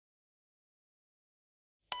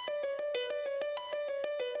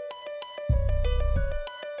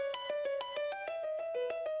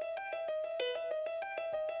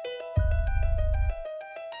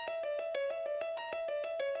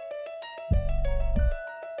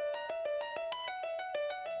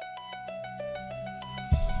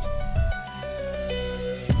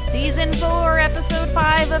Season 4, Episode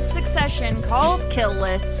 5 of Succession, called Kill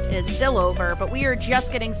List, is still over, but we are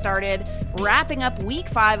just getting started, wrapping up Week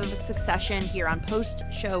 5 of Succession here on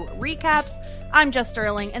Post-Show Recaps. I'm Jess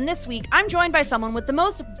Sterling, and this week I'm joined by someone with the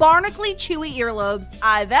most barnacly chewy earlobes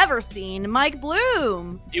I've ever seen, Mike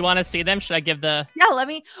Bloom. Do you want to see them? Should I give the... Yeah, let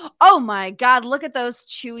me... Oh my god, look at those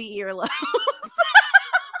chewy earlobes.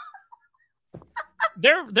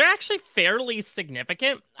 They're actually fairly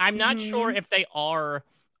significant. I'm not sure if they are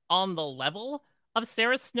on the level of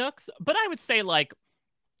Sarah Snook's, but I would say, like,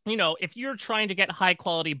 you know, if you're trying to get high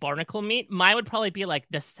quality barnacle meat, mine would probably be like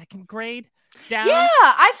the second grade down. Yeah,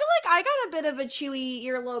 I feel like I got a bit of a chewy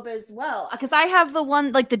earlobe as well, because I have the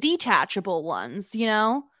one, like the detachable ones, you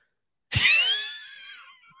know?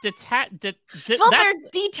 Well, they're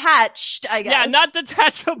detached, I guess. Yeah, not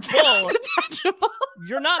detachable. Detachable.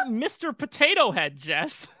 You're not Mr. Potato Head,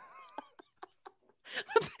 Jess.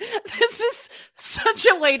 This is such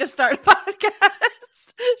a way to start a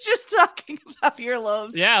podcast. Just talking about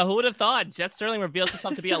earlobes. Yeah, who would have thought? Jess Sterling reveals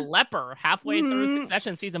herself to be a leper halfway through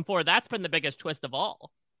Succession Season 4. That's been the biggest twist of all.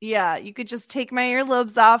 Yeah, you could just take my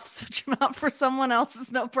earlobes off, switch them out for someone else's,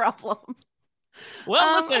 no problem.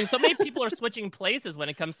 Well, listen, so many people are switching places when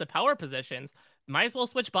it comes to power positions. Might as well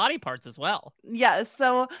switch body parts as well. Yeah,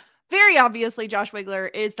 so very obviously Josh Wigler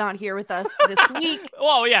is not here with us this week.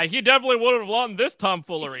 Oh, yeah, he definitely would have let this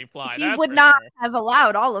tomfoolery fly. He would not have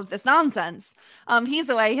allowed all of this nonsense. He's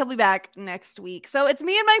away. He'll be back next week. So it's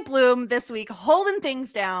me and Mike Bloom this week holding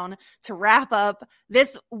things down to wrap up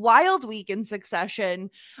this wild week in Succession.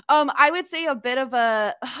 I would say a bit of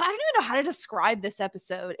a, I don't even know how to describe this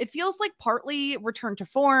episode. It feels like partly return to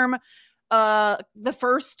form. The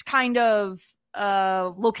first kind of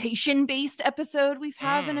location-based episode we've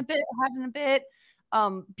had in a bit.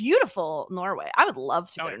 Beautiful Norway. I would love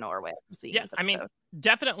to go to Norway. Yeah, I mean,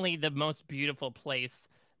 definitely the most beautiful place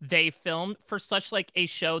they filmed for such like a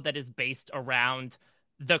show that is based around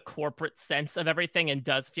the corporate sense of everything and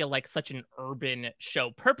does feel like such an urban show,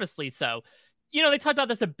 purposely so. You know, they talked about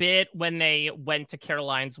this a bit when they went to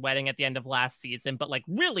Caroline's wedding at the end of last season, but like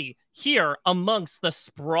really here amongst the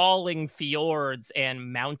sprawling fjords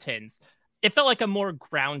and mountains, it felt like a more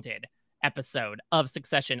grounded episode of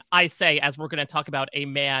Succession. I say, as we're going to talk about a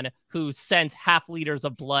man who sent half liters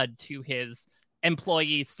of blood to his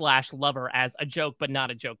employee / lover as a joke, but not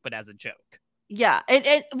a joke, but as a joke. Yeah,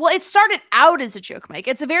 it started out as a joke, Mike.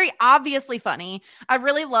 It's a very obviously funny. I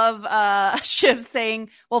really love Shiv saying,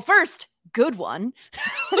 well, first, good one.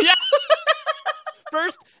 Yeah.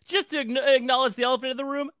 First, just to acknowledge the elephant in the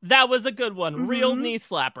room, that was a good one. Real knee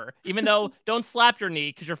slapper. Even though, don't slap your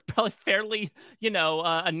knee because you're probably fairly,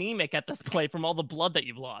 anemic at this point from all the blood that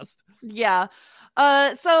you've lost. Yeah.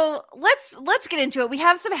 So let's get into it. We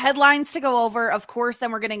have some headlines to go over, of course.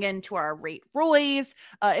 Then we're going to get into our Rate Roys.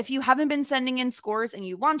 If you haven't been sending in scores and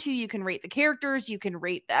you want to, you can rate the characters, you can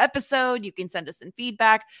rate the episode, you can send us in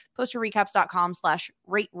feedback.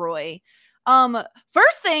 postyourrecaps.com/rateroy.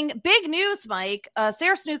 First thing, big news, Mike.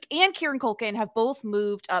 Sarah Snook and Kieran Culkin have both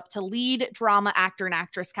moved up to lead drama actor and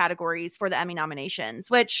actress categories for the Emmy nominations,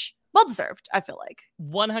 which well deserved, I feel like.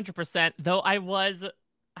 100%. Though I was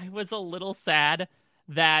a little sad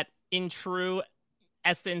that in true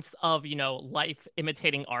essence of, life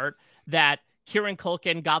imitating art, that Kieran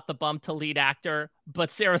Culkin got the bump to lead actor,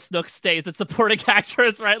 but Sarah Snook stays as supporting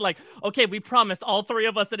actress, right? Like, okay, we promised all three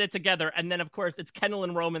of us did it together. And then, of course, it's Kendall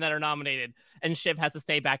and Roman that are nominated, and Shiv has to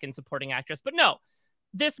stay back in supporting actress. But no,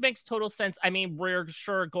 this makes total sense. I mean, we're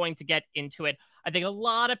sure going to get into it. I think a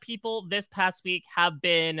lot of people this past week have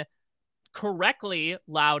been correctly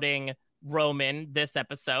lauding Roman this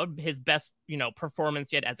episode, his best,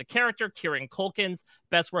 performance yet as a character. Kieran Culkin's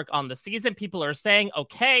best work on the season. People are saying,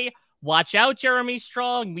 okay, watch out, Jeremy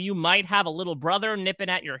Strong. You might have a little brother nipping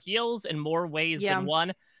at your heels in more ways than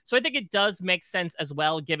one. So I think it does make sense as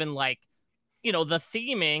well, given the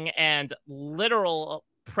theming and literal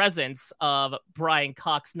presence of Brian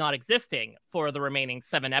Cox not existing for the remaining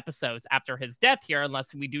 7 episodes after his death here,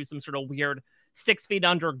 unless we do some sort of weird 6 feet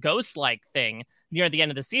under ghost-like thing near the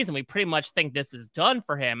end of the season. We pretty much think this is done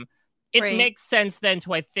for him. It makes sense then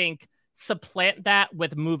to, I think, supplant that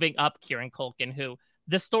with moving up Kieran Culkin, who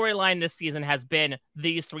the storyline this season has been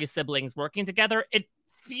these 3 siblings working together. It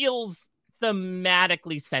feels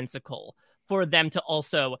thematically sensical for them to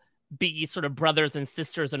also be sort of brothers and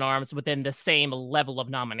sisters in arms within the same level of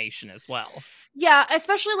nomination as well. Yeah,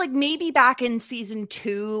 especially like maybe back in season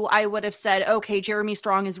 2, I would have said, okay, Jeremy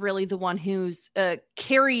Strong is really the one who's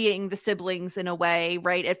carrying the siblings in a way,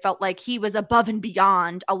 right? It felt like he was above and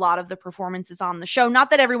beyond a lot of the performances on the show. Not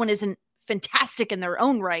that everyone isn't fantastic in their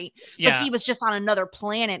own right, but he was just on another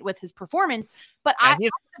planet with his performance. But Yeah, I he's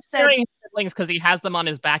would have said carrying siblings because he has them on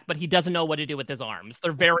his back, but he doesn't know what to do with his arms.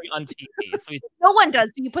 They're very on TV. So no one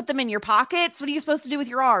does. Do you put them in your pockets? What are you supposed to do with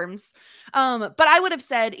your arms? But I would have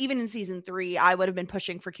said, even in season 3, I would have been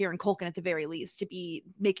pushing for Kieran Culkin at the very least to be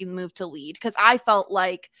making the move to lead, because I felt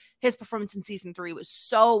like his performance in season 3 was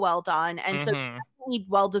so well done, and so definitely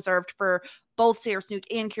well deserved for both Sarah Snook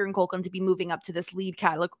and Kieran Culkin to be moving up to this lead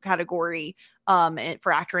category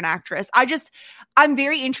for actor and actress. I'm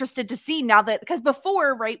very interested to see now that, because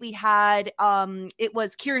before, right, we had it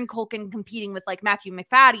was Kieran Culkin competing with like Matthew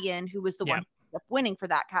Macfadyen, who was the one who ended up winning for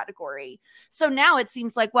that category. So now it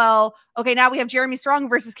seems like, well, okay, now we have Jeremy Strong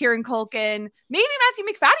versus Kieran Culkin. Maybe Matthew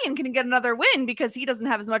Macfadyen can get another win because he doesn't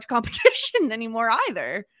have as much competition anymore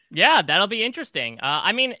either. Yeah, that'll be interesting.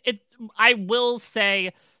 I mean, I will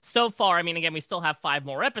say so far, I mean, again, we still have 5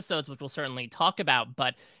 more episodes, which we'll certainly talk about,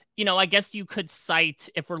 but you know, I guess you could cite,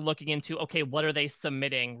 if we're looking into, okay, what are they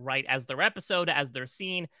submitting, right, as their episode, as their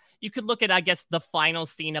scene? You could look at, I guess, the final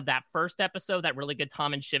scene of that first episode, that really good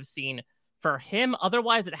Tom and Shiv scene for him.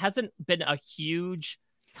 Otherwise, it hasn't been a huge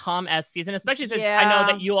Tom-esque season, especially since I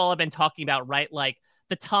know that you all have been talking about, right, like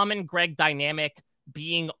the Tom and Greg dynamic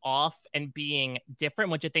being off and being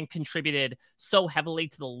different, which I think contributed so heavily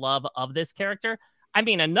to the love of this character. I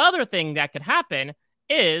mean, another thing that could happen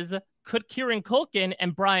is, could Kieran Culkin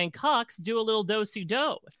and Brian Cox do a little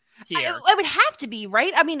do-si-do here? It would have to be,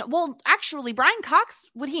 right? I mean, well, actually, Brian Cox,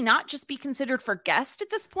 would he not just be considered for guest at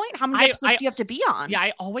this point? How many episodes do you have to be on? Yeah,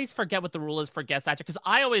 I always forget what the rule is for guest actor, because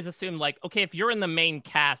I always assume, like, okay, if you're in the main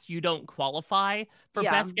cast, you don't qualify for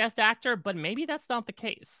best guest actor, but maybe that's not the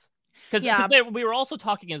case. Because we were also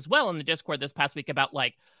talking as well in the Discord this past week about,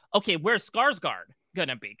 like, okay, where's Skarsgård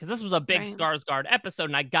gonna be? Because this was a big Skarsgård episode,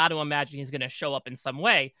 and I got to imagine he's gonna show up in some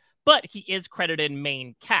way. But he is credited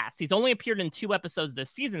main cast. He's only appeared in 2 episodes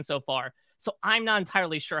this season so far, so I'm not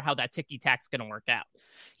entirely sure how that ticky-tack's going to work out.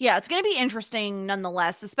 Yeah, it's going to be interesting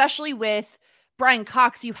nonetheless, especially with Brian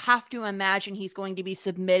Cox. You have to imagine he's going to be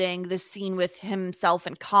submitting this scene with himself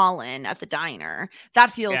and Colin at the diner.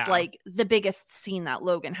 That feels like the biggest scene that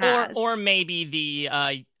Logan has. Or maybe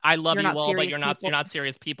the I love you all, but you're not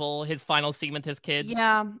serious people. His final scene with his kids.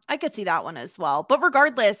 Yeah, I could see that one as well. But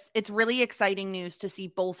regardless, it's really exciting news to see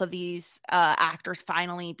both of these actors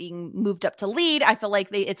finally being moved up to lead. I feel like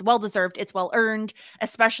it's well deserved. It's well earned,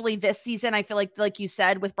 especially this season. I feel like you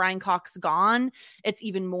said, with Brian Cox gone, it's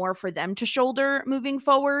even more for them to shoulder moving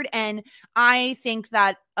forward. And I think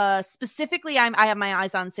that specifically, I have my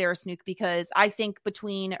eyes on Sarah Snook, because I think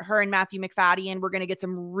between her and Matthew Macfadyen, we're going to get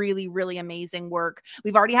some really, really amazing work.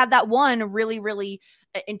 We've already had that one really, really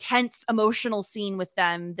intense emotional scene with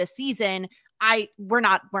them this season. We're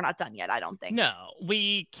not done yet, I don't think. No,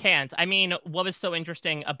 we can't. I mean, what was so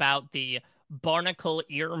interesting about the barnacle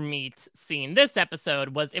ear meat scene this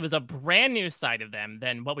episode was it was a brand new side of them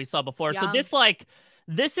than what we saw before. Yeah. So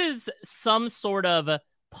this is some sort of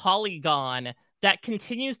polygon that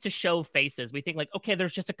continues to show faces. We think like, okay,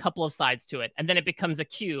 there's just a couple of sides to it. And then it becomes a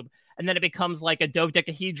cube. And then it becomes like a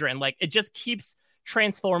dodecahedron. Like, it just keeps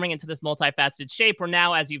transforming into this multifaceted shape. We're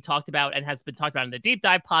now, as you've talked about and has been talked about in the Deep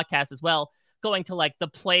Dive podcast as well, going to like the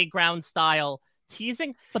playground style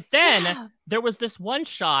teasing. But then there was this one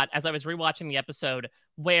shot as I was rewatching the episode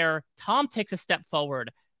where Tom takes a step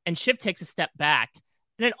forward and Shiv takes a step back.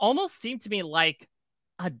 And it almost seemed to me like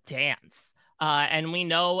a dance. And we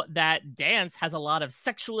know that dance has a lot of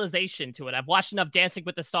sexualization to it. I've watched enough Dancing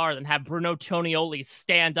with the Stars and have Bruno Tonioli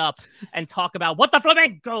stand up and talk about what the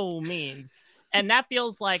flamenco means. And that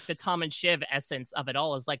feels like the Tom and Shiv essence of it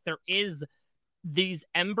all, is like there is these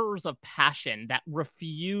embers of passion that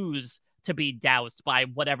refuse to be doused by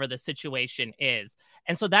whatever the situation is.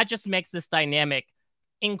 And so that just makes this dynamic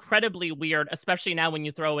incredibly weird, especially now when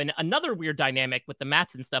you throw in another weird dynamic with the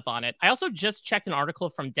mats and stuff on it. I also just checked an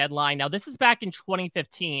article from Deadline. Now, this is back in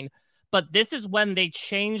 2015, but this is when they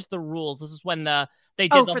changed the rules. This is when they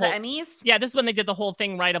did the Emmys? Yeah, this is when they did the whole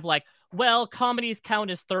thing, right, of like, well, comedies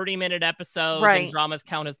count as 30-minute episodes and dramas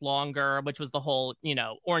count as longer, which was the whole,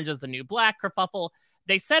 Orange is the New Black kerfuffle.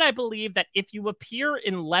 They said, I believe, that if you appear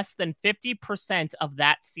in less than 50% of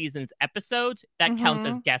that season's episodes, that counts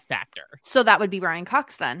as guest actor. So that would be Brian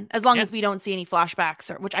Cox then, as long as we don't see any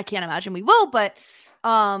flashbacks, which I can't imagine we will, but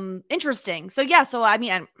interesting. So yeah, so I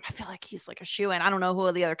mean, I feel like he's like a shoo-in. I don't know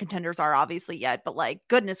who the other contenders are obviously yet, but like,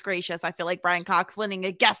 goodness gracious, I feel like Brian Cox winning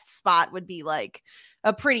a guest spot would be like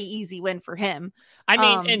a pretty easy win for him. I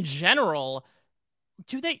mean, in general,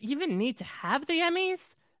 do they even need to have the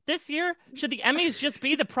Emmys this year? Should the Emmys just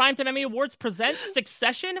be the Primetime Emmy Awards present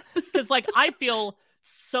Succession? Because like, I feel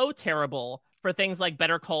so terrible for things like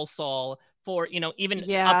Better Call Saul, for, you know, even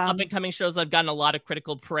Yeah. up and coming shows that have gotten a lot of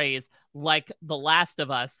critical praise, like The Last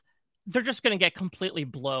of Us, they're just going to get completely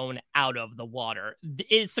blown out of the water.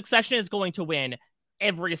 Succession is going to win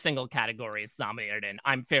every single category it's nominated in,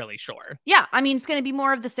 I'm fairly sure. Yeah, I mean, it's going to be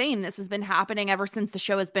more of the same. This has been happening ever since the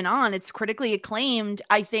show has been on. It's critically acclaimed.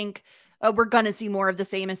 I think we're going to see more of the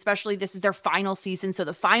same, especially this is their final season, so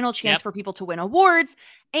the final chance for people to win awards.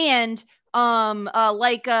 And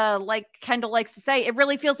like Kendall likes to say, it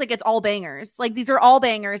really feels like it's all bangers. Like, these are all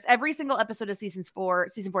bangers. Every single episode of season four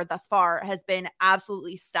thus far has been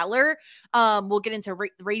absolutely stellar. We'll get into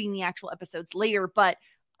rating the actual episodes later, but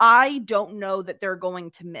I don't know that they're going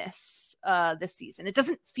to miss this season. It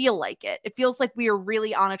doesn't feel like it. It feels like we are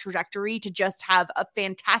really on a trajectory to just have a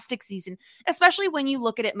fantastic season, especially when you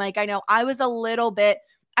look at it, Mike. I know I was a little bit,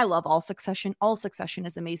 I love All Succession. All Succession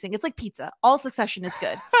is amazing. It's like pizza. All Succession is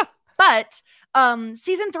good. But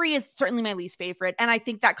season 3 is certainly my least favorite. And I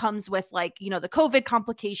think that comes with, like, you know, the COVID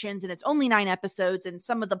complications, and it's only 9 episodes, and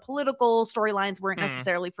some of the political storylines weren't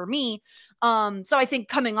necessarily for me. So I think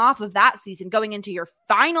coming off of that season, going into your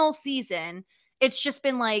final season, it's just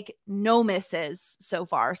been like no misses so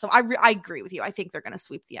far. So I agree with you. I think they're going to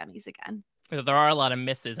sweep the Emmys again. There are a lot of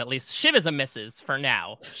misses. At least Shiv is a misses for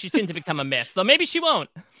now. She seemed to become a miss, though maybe she won't.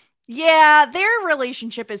 Yeah, their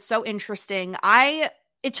relationship is so interesting.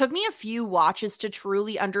 It took me a few watches to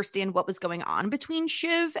truly understand what was going on between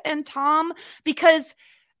Shiv and Tom, because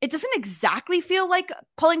it doesn't exactly feel like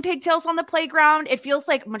pulling pigtails on the playground. It feels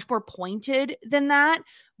like much more pointed than that.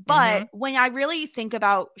 But when I really think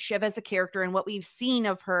about Shiv as a character and what we've seen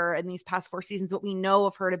of her in these past 4 seasons, what we know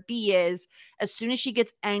of her to be is, as soon as she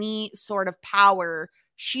gets any sort of power,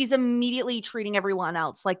 she's immediately treating everyone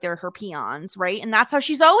else like they're her peons, right? And that's how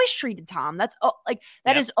she's always treated Tom. That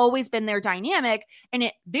has always been their dynamic. And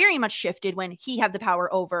it very much shifted when he had the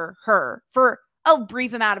power over her for a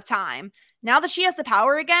brief amount of time. Now that she has the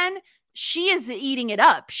power again, she is eating it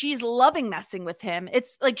up. She's loving messing with him.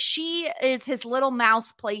 It's like she is his little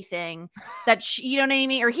mouse plaything that she, you know what I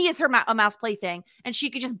mean? Or he is her a mouse plaything, and she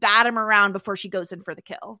could just bat him around before she goes in for the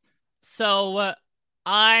kill. So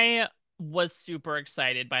I was super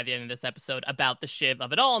excited by the end of this episode about the Shiv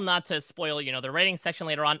of it all. Not to spoil, you know, the rating section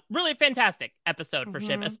later on. Really fantastic episode for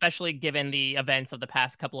Shiv, especially given the events of the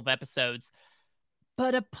past couple of episodes.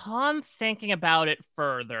 But upon thinking about it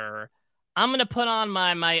further, I'm going to put on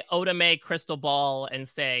my Oda Mae crystal ball and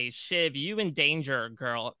say, Shiv, you in danger,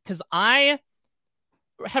 girl. Because I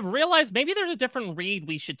have realized maybe there's a different read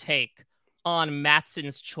we should take on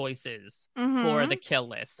Matsson's choices for the kill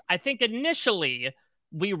list. I think initially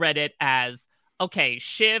we read it as, okay,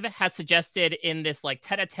 Shiv has suggested in this like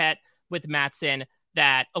tete-a-tete with Matsson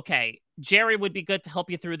that, okay, Jerry would be good to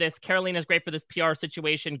help you through this. Karolina's great for this PR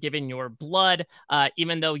situation, given your blood.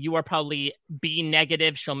 Even though you are probably B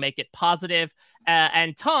negative, she'll make it positive.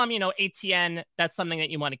 And Tom, you know, ATN, that's something that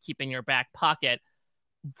you want to keep in your back pocket.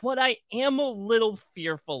 What I am a little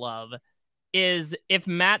fearful of is if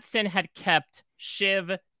Matsson had kept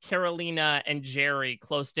Shiv, Karolina, and Jerry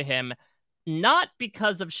close to him, not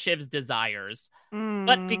because of Shiv's desires,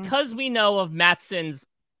 but because we know of Matsson's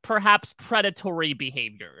perhaps predatory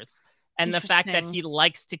behaviors and the fact that he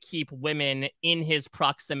likes to keep women in his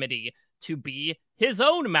proximity to be his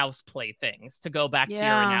own mouse playthings, to go back to your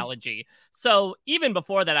analogy. So even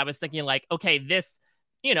before that, I was thinking like, okay, this,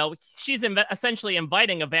 you know, she's essentially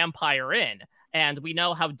inviting a vampire in, and we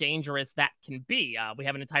know how dangerous that can be. We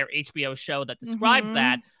have an entire HBO show that describes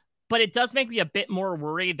that, but it does make me a bit more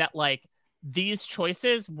worried that like these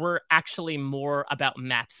choices were actually more about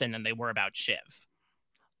Matsson than they were about Shiv.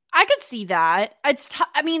 I could see that.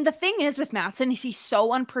 I mean, the thing is with Matsson, he's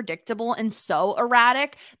so unpredictable and so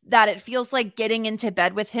erratic that it feels like getting into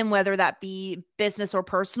bed with him, whether that be business or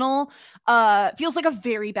personal, feels like a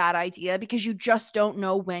very bad idea, because you just don't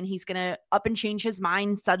know when he's going to up and change his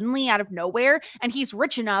mind suddenly out of nowhere. And he's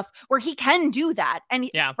rich enough where he can do that. And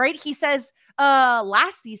right, he says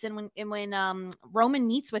last season when Roman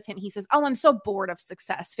meets with him, he says, "Oh, I'm so bored of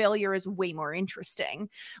success. Failure is way more interesting."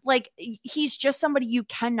 Like, he's just somebody you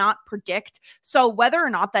cannot predict. So whether or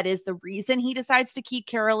not that is the reason he decides to keep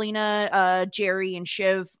Karolina, Jerry, and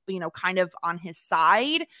Shiv, you know, kind of on his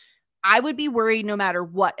side, I would be worried no matter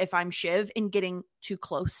what if I'm Shiv in getting too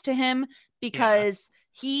close to him, because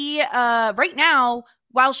he right now,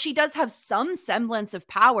 while she does have some semblance of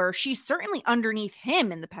power, she's certainly underneath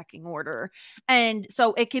him in the pecking order. And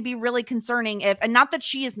so it could be really concerning if, and not that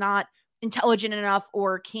she is not intelligent enough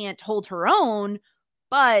or can't hold her own,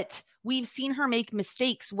 but we've seen her make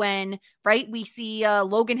mistakes when, right, we see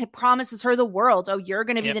Logan promises her the world. Oh, you're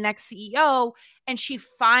going to be the next CEO. And she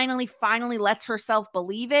finally lets herself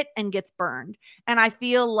believe it and gets burned. And I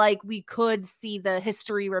feel like we could see the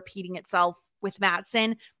history repeating itself with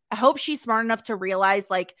Matsson. I hope she's smart enough to realize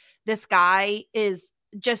like this guy is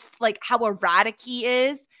just like how erratic he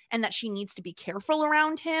is and that she needs to be careful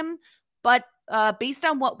around him. But based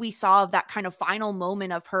on what we saw of that kind of final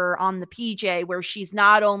moment of her on the PJ, where she's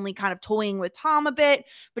not only kind of toying with Tom a bit,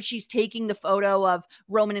 but she's taking the photo of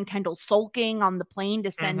Roman and Kendall sulking on the plane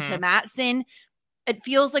to send to Matsson, it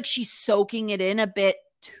feels like she's soaking it in a bit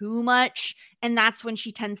too much. And that's when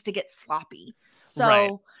she tends to get sloppy.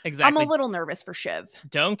 So exactly. I'm a little nervous for Shiv.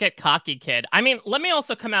 Don't get cocky, kid. I mean, let me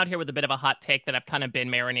also come out here with a bit of a hot take that I've kind of been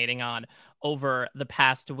marinating on over the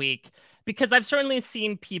past week, because I've certainly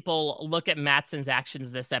seen people look at Matsson's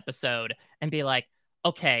actions this episode and be like,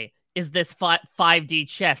 okay, is this 5D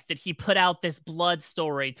chess? Did he put out this blood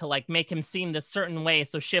story to like make him seem this certain way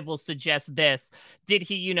so Shiv will suggest this? Did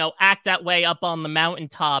he, you know, act that way up on the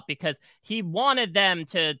mountaintop because he wanted them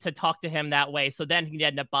to talk to him that way, so then he'd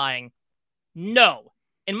end up buying? No.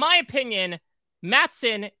 In my opinion,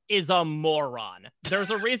 Matsson is a moron.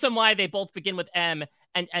 There's a reason why they both begin with M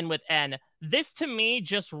and end with N. This to me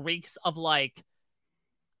just reeks of like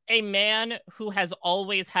a man who has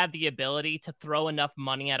always had the ability to throw enough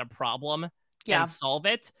money at a problem and solve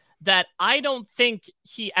it, that I don't think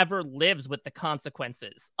he ever lives with the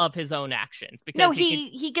consequences of his own actions. Because no,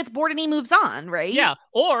 he gets bored and he moves on, right? Yeah.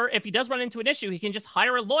 Or if he does run into an issue, he can just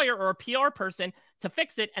hire a lawyer or a PR person to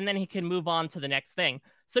fix it, and then he can move on to the next thing.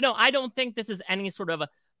 So no, I don't think this is any sort of a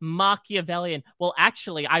Machiavellian, well,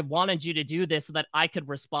 actually, I wanted you to do this so that I could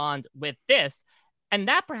respond with this. And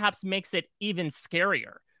that perhaps makes it even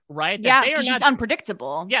scarier, right? That yeah, she's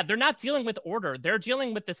unpredictable. Yeah, they're not dealing with order. They're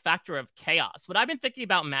dealing with this factor of chaos. What I've been thinking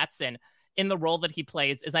about Matsson in the role that he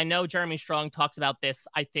plays is, I know Jeremy Strong talks about this,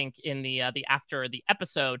 I think, in the after the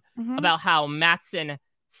episode, about how Matsson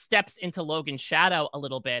steps into Logan's shadow a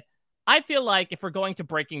little bit. I feel like if we're going to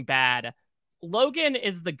Breaking Bad, Logan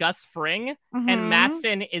is the Gus Fring and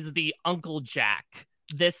Matsson is the Uncle Jack.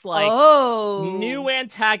 This like new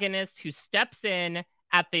antagonist who steps in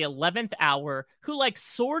at the 11th hour, who like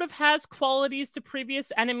sort of has qualities to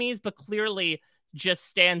previous enemies, but clearly just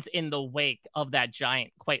stands in the wake of that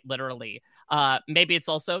giant, quite literally. Maybe it's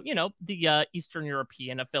also, you know, the Eastern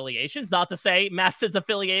European affiliations. Not to say Matsson's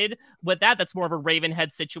affiliated with that. That's more of a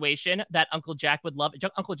Ravenhead situation that Uncle Jack would love.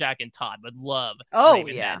 Uncle Jack and Todd would love.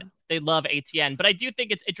 Ravenhead. Yeah. They love ATN. But I do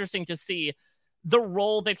think it's interesting to see the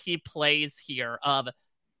role that he plays here of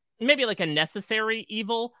maybe like a necessary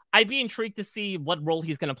evil. I'd be intrigued to see what role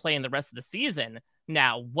he's going to play in the rest of the season.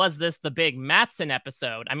 Now, was this the big Matsson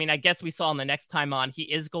episode? I mean, I guess we saw in the next time on, he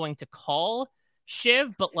is going to call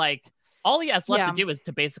Shiv, but like all he has left to do is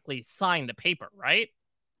to basically sign the paper, right?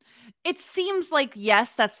 It seems like,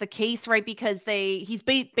 yes, that's the case, right? Because he's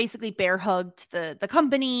basically bear hugged the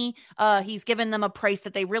company. He's given them a price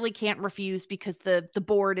that they really can't refuse because the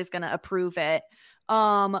board is going to approve it.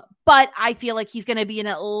 But I feel like he's going to be in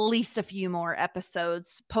at least a few more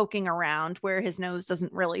episodes poking around where his nose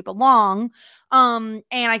doesn't really belong. And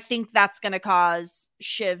I think that's going to cause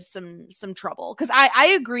Shiv some trouble. Cause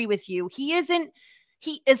I agree with you. He isn't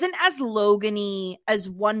as Logan-y as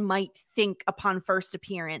one might think upon first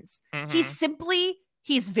appearance.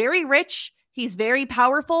 He's very rich. He's very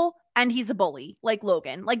powerful, and he's a bully like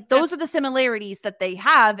Logan. Like those are the similarities that they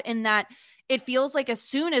have, in that it feels like as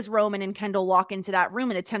soon as Roman and Kendall walk into that room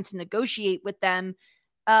and attempt to negotiate with them,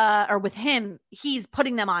 or with him, he's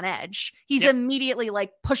putting them on edge. He's immediately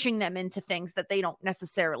like pushing them into things that they don't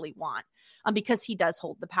necessarily want, because he does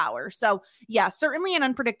hold the power. So yeah, certainly an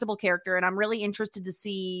unpredictable character. And I'm really interested to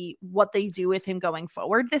see what they do with him going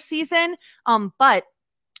forward this season. But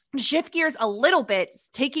shift gears a little bit,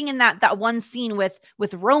 taking in that one scene with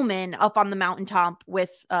Roman up on the mountaintop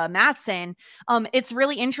with Matsson. It's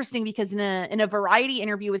really interesting because in a Variety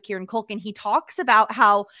interview with Kieran Culkin, he talks about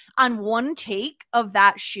how on one take of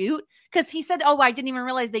that shoot, because he said, "Oh, I didn't even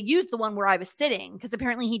realize they used the one where I was sitting," because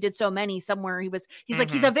apparently he did so many somewhere. He's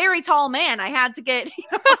like, he's a very tall man. I had to get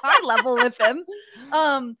high level with him.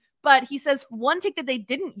 But he says one take that they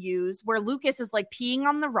didn't use, where Lucas is like peeing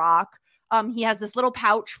on the rock. He has this little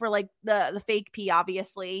pouch for like the fake pee,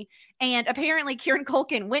 obviously. And apparently Kieran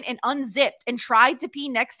Culkin went and unzipped and tried to pee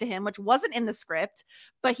next to him, which wasn't in the script,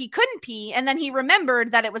 but he couldn't pee. And then he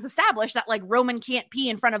remembered that it was established that like Roman can't pee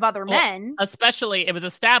in front of other men. Especially it was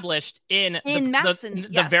established in Matsson,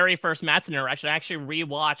 the very first Matsson interaction. I actually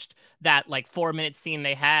rewatched that like 4-minute scene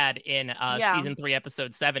they had in season 3,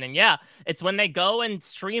 episode 7. And yeah, it's when they go and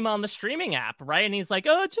stream on the streaming app, right? And he's like,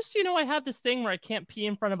 oh, just, I have this thing where I can't pee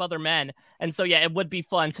in front of other men. And so, yeah, it would be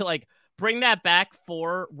fun to like bring that back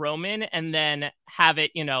for Roman and then have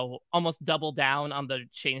it, almost double down on the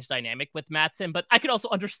change dynamic with Matsson. But I could also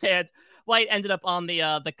understand why it ended up on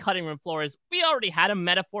the cutting room floor. Is we already had a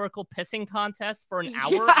metaphorical pissing contest for an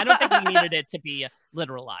hour. Yeah. I don't think we needed it to be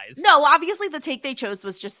literalized. No, obviously the take they chose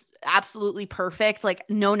was just absolutely perfect. Like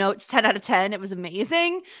no notes, 10 out of 10. It was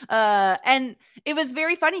amazing. And it was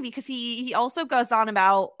very funny because he also goes on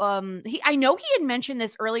about, I know he had mentioned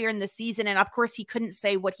this earlier in the season. And of course he couldn't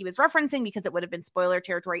say what he was referencing because it would have been spoiler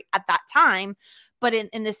territory at that time. But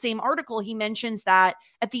in the same article, he mentions that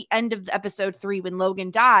at the end of episode 3, when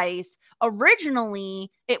Logan dies,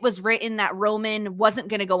 originally it was written that Roman wasn't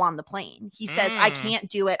going to go on the plane. He says, I can't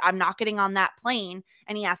do it. I'm not getting on that plane.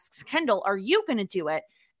 And he asks Kendall, are you going to do it?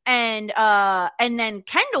 And then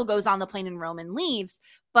Kendall goes on the plane and Roman leaves.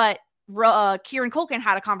 But Kieran Culkin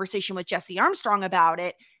had a conversation with Jesse Armstrong about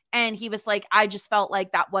it. And he was like, I just felt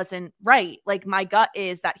like that wasn't right. Like my gut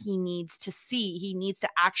is that he needs to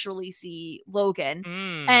actually see Logan.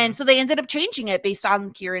 And so they ended up changing it based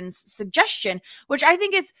on Kieran's suggestion, which I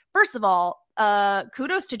think is, first of all,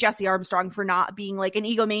 kudos to Jesse Armstrong for not being like an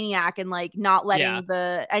egomaniac and like not letting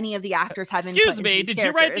any of the actors have input. Excuse me, did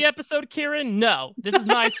you write the episode, Kieran? No, this is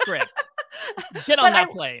my script. Get on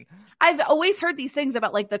that plane. I've always heard these things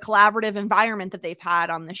about like the collaborative environment that they've had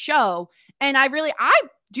on the show. And I don't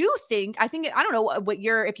know what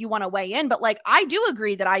if you want to weigh in, but like, I do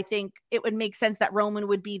agree that I think it would make sense that Roman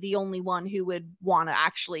would be the only one who would want to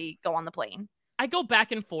actually go on the plane. I go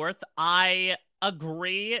back and forth. I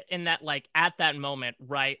agree in that, like, at that moment,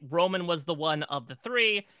 right? Roman was the one of the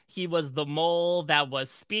 3. He was the mole that was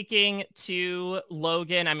speaking to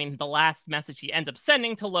Logan. I mean, the last message he ends up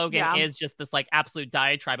sending to Logan is just this like absolute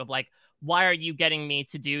diatribe of like, why are you getting me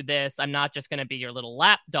to do this? I'm not just going to be your little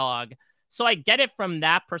lap dog. So I get it from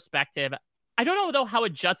that perspective. I don't know, though, how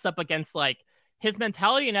it juts up against like his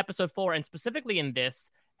mentality in episode 4 and specifically in this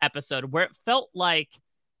episode where it felt like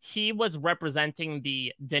he was representing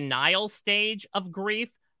the denial stage of grief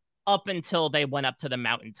up until they went up to the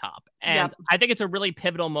mountaintop. And I think it's a really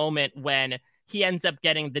pivotal moment when he ends up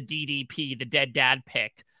getting the DDP, the dead dad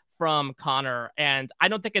pick from Connor. And I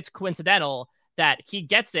don't think it's coincidental that he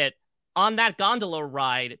gets it on that gondola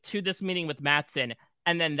ride to this meeting with Matsson.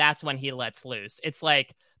 And then that's when he lets loose. It's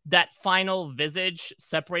like that final visage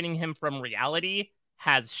separating him from reality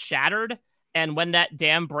has shattered. And when that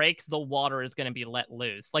dam breaks, the water is going to be let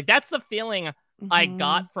loose. Like, that's the feeling I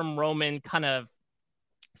got from Roman kind of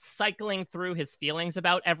cycling through his feelings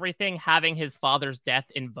about everything, having his father's death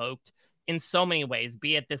invoked in so many ways,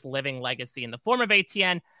 be it this living legacy in the form of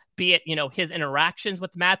ATN, be it, his interactions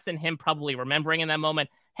with Matsson, him probably remembering in that moment,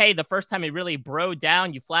 hey, the first time he really broed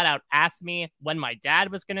down, you flat out asked me when my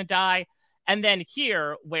dad was going to die. And then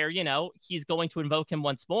here where, he's going to invoke him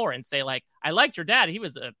once more and say, like, I liked your dad. He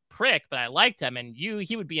was a prick, but I liked him. And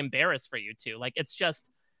he would be embarrassed for you too. Like, it's just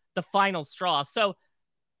the final straw. So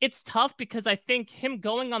it's tough because I think him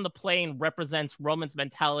going on the plane represents Roman's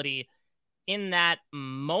mentality in that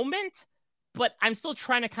moment. But I'm still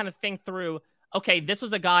trying to kind of think through, okay, this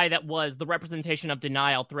was a guy that was the representation of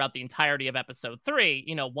denial throughout the entirety of episode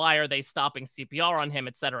 3. Why are they stopping CPR on him,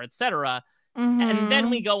 et cetera, et cetera. And then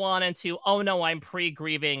we go on into, oh no, I'm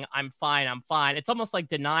pre-grieving. I'm fine. It's almost like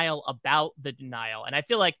denial about the denial. And I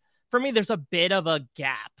feel like for me, there's a bit of a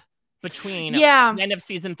gap between the end of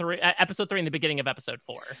season 3, episode 3 and the beginning of episode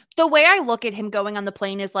 4. The way I look at him going on the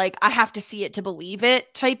plane is like, I have to see it to believe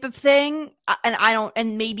it type of thing.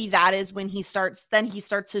 And maybe that is when he starts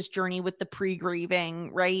his journey with the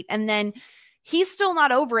pre-grieving, right? And then he's still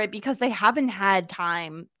not over it because they haven't had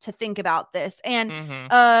time to think about this. And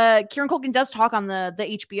Kieran Culkin does talk on the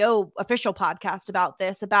HBO official podcast about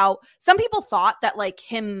this, about some people thought that like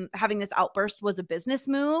him having this outburst was a business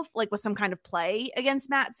move, like with some kind of play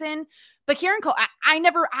against Matsson. But Kieran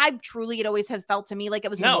Culkin, it always has felt to me like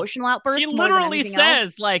it was an emotional outburst. He literally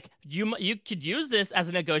says, like, you could use this as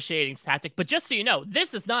a negotiating tactic, but just so you know,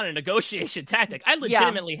 this is not a negotiation tactic. I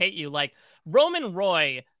legitimately hate you. Like, Roman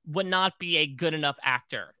Roy would not be a good enough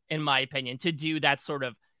actor, in my opinion, to do that sort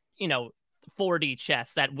of, 4D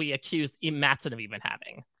chess that we accused Mattson of even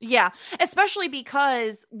having. Yeah, especially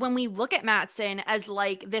because when we look at Mattson as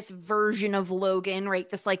like this version of Logan, right?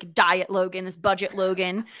 This like diet Logan, this budget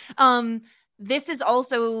Logan. This is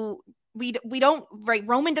also we don't, right?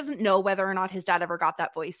 Roman doesn't know whether or not his dad ever got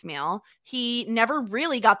that voicemail. He never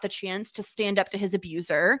really got the chance to stand up to his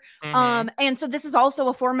abuser. And so this is also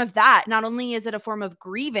a form of that. Not only is it a form of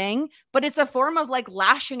grieving, but it's a form of like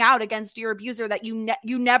lashing out against your abuser that you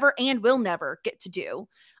never and will never get to do.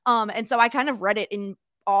 And so I kind of read it in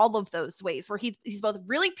all of those ways where he's both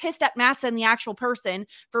really pissed at Mattson, the actual person,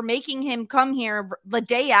 for making him come here the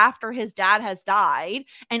day after his dad has died,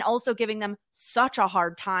 and also giving them such a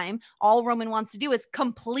hard time. All Roman wants to do is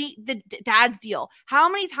complete the dad's deal. How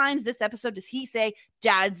many times this episode does he say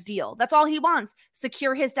dad's deal? That's all he wants.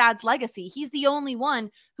 Secure his dad's legacy. He's the only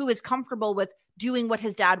one who is comfortable with doing what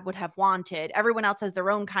his dad would have wanted. Everyone else has their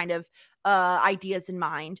own kind of ideas in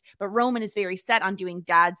mind, but Roman is very set on doing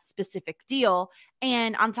dad's specific deal.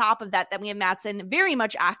 And on top of that, then we have Mattson very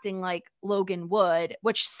much acting like Logan would,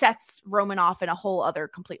 which sets Roman off in a whole other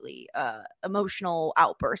completely emotional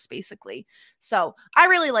outburst, basically. So I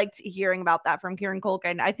really liked hearing about that from Kieran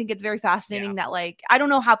Culkin. I think it's very fascinating that, like, I don't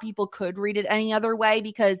know how people could read it any other way,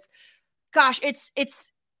 because gosh, it's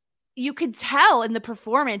you could tell in the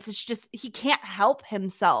performance, it's just, he can't help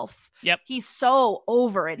himself. Yep. He's so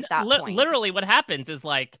over it at that point. Literally what happens is,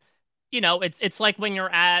 like, you know, it's like when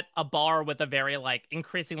you're at a bar with a very, like,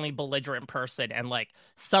 increasingly belligerent person and, like,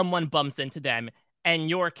 someone bumps into them and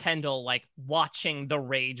you're Kendall, like, watching the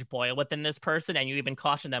rage boil within this person, and you even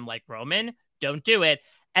caution them, like, Roman, don't do it.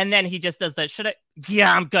 And then he just does that,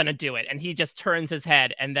 yeah, I'm gonna do it. And he just turns his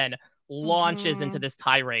head and then launches into this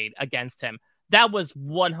tirade against him. That was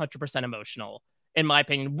 100% emotional, in my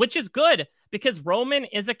opinion, which is good, because Roman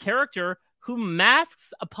is a character who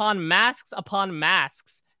masks upon masks upon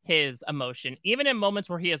masks his emotion, even in moments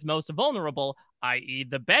where he is most vulnerable, i.e.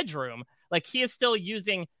 the bedroom. Like, he is still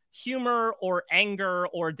using humor or anger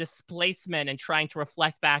or displacement and trying to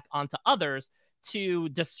reflect back onto others to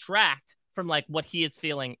distract from, like, what he is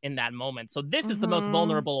feeling in that moment. So this is the most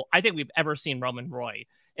vulnerable I think we've ever seen Roman Roy,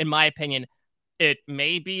 in my opinion. It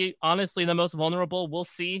may be, honestly, the most vulnerable we'll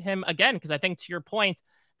see him again, because I think, to your point,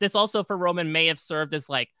 this also for Roman may have served as,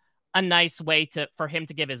 like, a nice way for him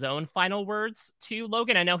to give his own final words to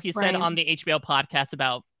Logan. I know he said on the HBO podcast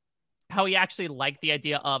about how he actually liked the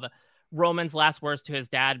idea of Roman's last words to his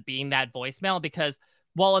dad being that voicemail, because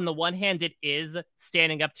while on the one hand it is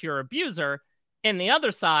standing up to your abuser, in the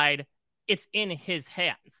other side, it's in his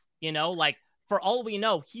hands, you know, like, for all we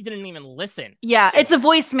know, he didn't even listen. Yeah, it's a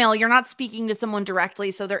voicemail. You're not speaking to someone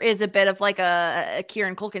directly. So there is a bit of, like, a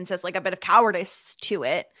Kieran Culkin says, like, a bit of cowardice to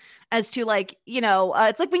it, as to, like, you know,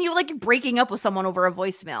 it's like when you, like, breaking up with someone over a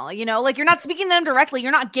voicemail, you know, like, you're not speaking to them directly.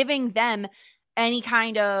 You're not giving them any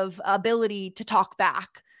kind of ability to talk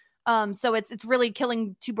back. So it's really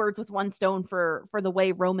killing two birds with one stone for the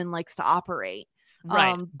way Roman likes to operate.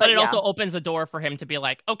 Right. But it also opens a door for him to be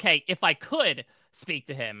like, okay, if I could speak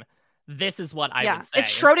to him, this is what I would say. It's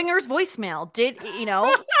Schrodinger's voicemail.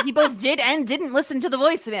 He both did and didn't listen to the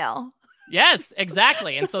voicemail. Yes,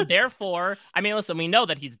 exactly. And so therefore, I mean, listen, we know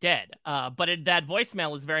that he's dead, but that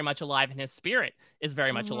voicemail is very much alive, and his spirit is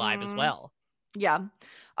very much alive as well. Yeah.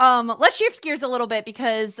 Let's shift gears a little bit,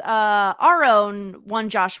 because our own one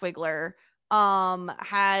Josh Wigler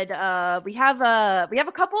we have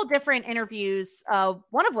a couple of different interviews,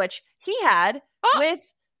 one of which he had with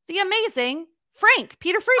the amazing Frank,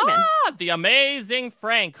 Peter Friedman. The amazing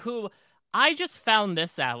Frank, who I just found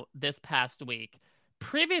this out this past week,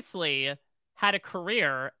 previously had a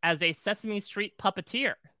career as a Sesame Street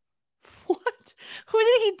puppeteer. What?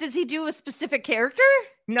 Does he do a specific character?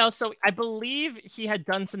 No, so I believe he had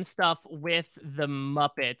done some stuff with the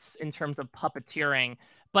Muppets in terms of puppeteering,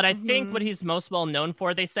 but I think what he's most well known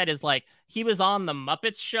for, they said, is, like, he was on the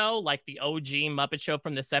Muppets show, like the OG Muppet show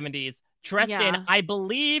from the 70s, dressed in, I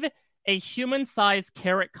believe, a human-sized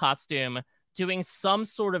carrot costume, doing some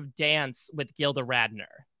sort of dance with Gilda Radner.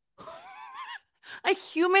 A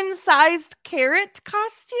human-sized carrot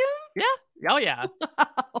costume? Yeah. Oh, yeah.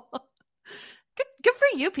 Wow. Good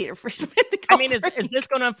for you, Peter Friedman. I mean, is this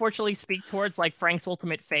going to unfortunately speak towards, like, Frank's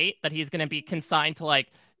ultimate fate, that he's going to be consigned to, like,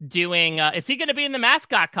 doing... is he going to be in the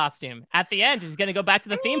mascot costume at the end? He's going to go back to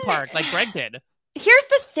the theme park like Greg did. Here's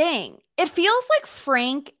the thing. It feels like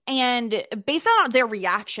Frank, and based on their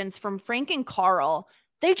reactions from Frank and Carl,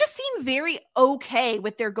 they just seem very okay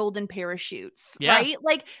with their golden parachutes, right?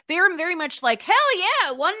 Like, they're very much like, hell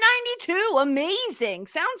yeah, 192, amazing,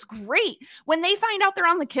 sounds great. When they find out they're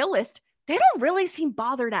on the kill list, they don't really seem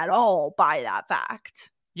bothered at all by that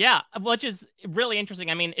fact. Yeah, which is really interesting.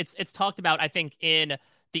 I mean, it's talked about, I think, in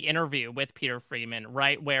the interview with Peter Freeman,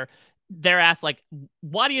 right, where they're asked like,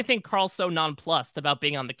 why do you think Carl's so nonplussed about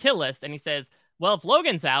being on the kill list? And he says, well, if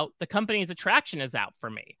Logan's out, the company's attraction is out for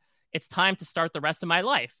me. It's time to start the rest of my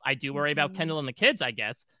life. I do worry about Kendall and the kids, I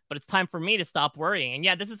guess, but it's time for me to stop worrying. And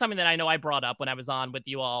yeah, this is something that I know I brought up when I was on with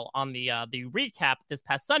you all on the recap this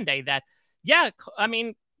past Sunday. That yeah, I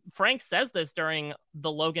mean, Frank says this during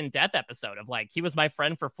the Logan death episode of like, he was my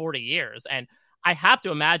friend for 40 years. And I have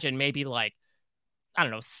to imagine maybe like, I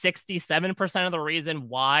don't know, 67% of the reason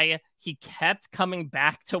why he kept coming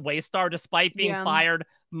back to Waystar despite being fired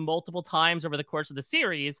multiple times over the course of the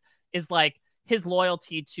series is like his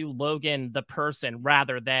loyalty to Logan, the person,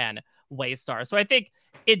 rather than Waystar. So I think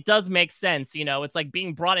it does make sense. You know, it's like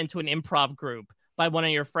being brought into an improv group by one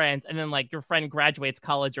of your friends, and then like your friend graduates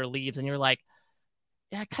college or leaves, and you're like,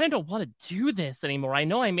 yeah, I kind of don't want to do this anymore. I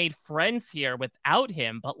know I made friends here without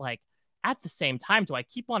him, but like at the same time, do I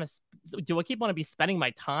keep want to be spending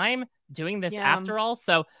my time doing this after all?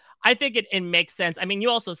 So I think it makes sense. I mean,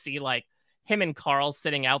 you also see like him and Carl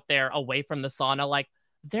sitting out there away from the sauna, like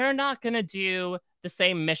they're not going to do the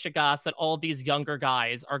same mishigas that all these younger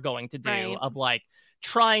guys are going to do of like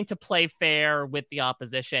trying to play fair with the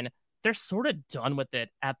opposition. They're sort of done with it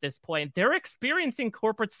at this point. They're experiencing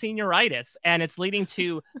corporate senioritis, and it's leading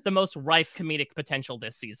to the most rife comedic potential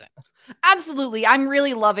this season. Absolutely. I'm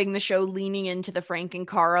really loving the show leaning into the Frank and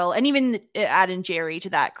Carl, and even adding Jerry to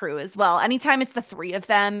that crew as well. Anytime it's the three of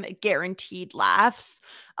them, guaranteed laughs.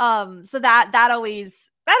 So that always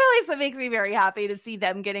makes me very happy to see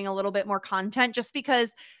them getting a little bit more content, just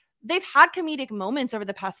because they've had comedic moments over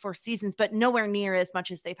the past 4 seasons, but nowhere near as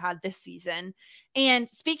much as they've had this season. And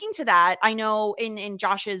speaking to that, I know in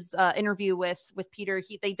Josh's interview with Peter,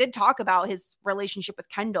 they did talk about his relationship with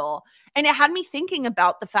Kendall. And it had me thinking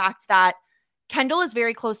about the fact that Kendall is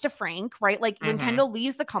very close to Frank, right? Like when Kendall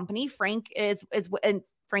leaves the company, Frank and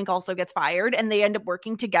Frank also gets fired, and they end up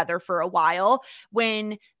working together for a while.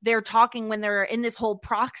 When they're talking, when they're in this whole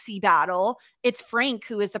proxy battle, it's Frank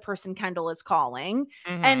who is the person Kendall is calling.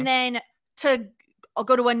 And then I'll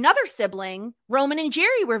go to another sibling, Roman and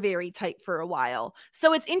Jerry were very tight for a while.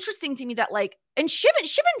 So it's interesting to me that like, and Shiv and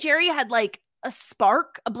Jerry had like a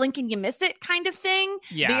spark, a blink and you miss it kind of thing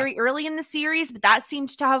very early in the series, but that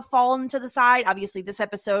seemed to have fallen to the side. Obviously this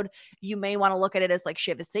episode, you may want to look at it as like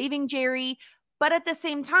Shiv is saving Jerry. But at the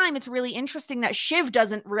same time, it's really interesting that Shiv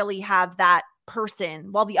doesn't really have that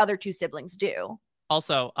person while the other two siblings do.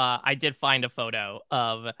 Also, I did find a photo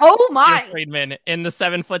of Peter Friedman in the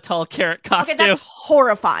 7-foot-tall carrot costume. Okay, that's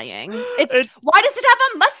horrifying. Why does it have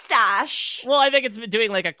a mustache? Well, I think it's doing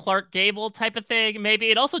like a Clark Gable type of thing. Maybe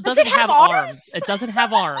it also doesn't have arms. It doesn't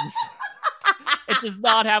have arms. It does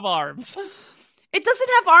not have arms. It doesn't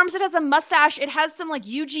have arms. It has a mustache. It has some like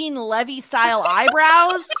Eugene Levy style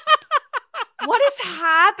eyebrows. What is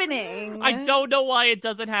happening? I don't know why it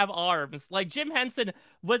doesn't have arms. Like, Jim Henson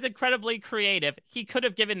was incredibly creative. He could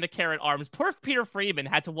have given the carrot arms. Poor Peter Freeman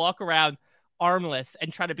had to walk around armless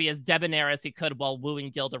and try to be as debonair as he could while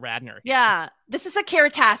wooing Gilda Radner. Yeah, this is a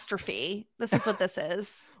carrotastrophe. This is what this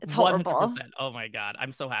is. It's horrible. 100%. Oh my God.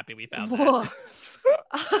 I'm so happy we found that. No,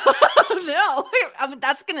 I mean,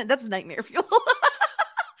 that's nightmare fuel.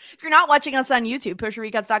 If you're not watching us on YouTube,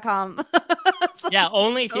 pushrecaps.com. Yeah,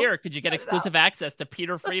 only here could you get exclusive access to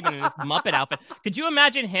Peter Freeman in his Muppet outfit. Could you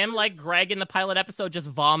imagine him like Greg in the pilot episode just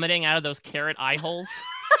vomiting out of those carrot eye holes?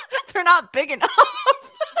 They're not big enough.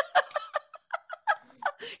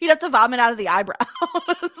 He'd have to vomit out of the eyebrows.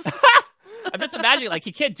 I'm just imagining, like,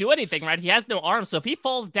 he can't do anything, right? He has no arms, so if he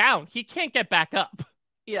falls down, he can't get back up.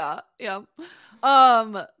 Yeah.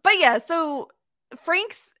 But yeah, so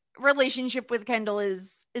Frank's relationship with Kendall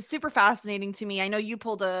is super fascinating to me. I know you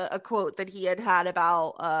pulled a quote that he had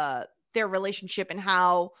about their relationship and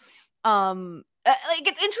how like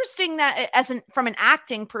it's interesting that from an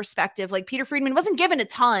acting perspective, like Peter Friedman wasn't given a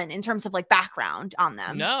ton in terms of like background on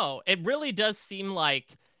them. No, it really does seem like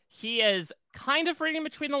he is kind of reading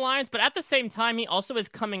between the lines, but at the same time, he also is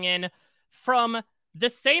coming in from the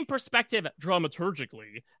same perspective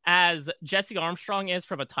dramaturgically as Jesse Armstrong is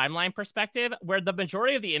from a timeline perspective, where the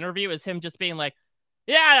majority of the interview is him just being like,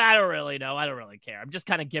 yeah, I don't really know. I don't really care. I'm just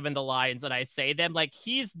kind of giving the lines and I say them. Like,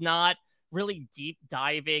 he's not really deep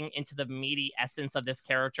diving into the meaty essence of this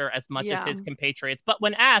character as much as his compatriots. But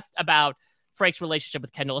when asked about Frank's relationship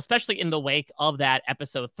with Kendall, especially in the wake of that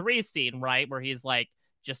episode 3 scene, right, where he's like,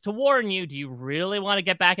 just to warn you, do you really want to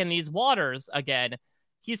get back in these waters again?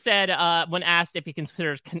 He said, when asked if he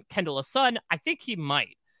considers Kendall a son, I think he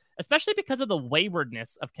might, especially because of the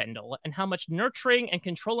waywardness of Kendall and how much nurturing and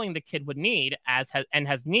controlling the kid would need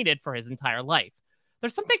has needed for his entire life.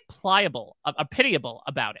 there's something pliable, pitiable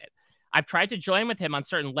about it. I've tried to join with him on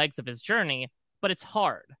certain legs of his journey, but it's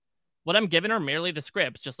hard. What I'm given are merely the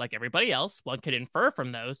scripts, just like everybody else. One could infer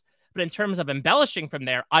from those, but in terms of embellishing from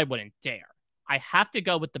there, I wouldn't dare. I have to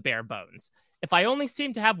go with the bare bones. If I only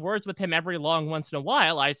seem to have words with him every long once in a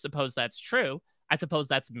while, I suppose that's true. I suppose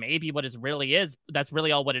that's maybe what is really is. That's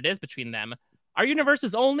really all what it is between them. Our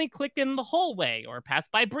universes only click in the whole way or pass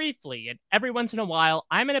by briefly. And every once in a while,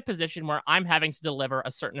 I'm in a position where I'm having to deliver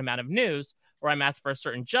a certain amount of news or I'm asked for a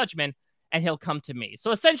certain judgment and he'll come to me.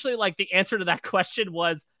 So essentially, like, the answer to that question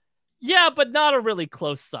was, yeah, but not a really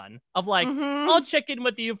close son. Of like, I'll check in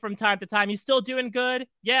with you from time to time. You still doing good?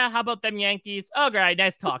 Yeah, how about them Yankees? Oh, great,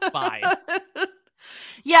 nice talk, bye.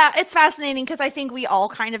 Yeah, it's fascinating because I think we all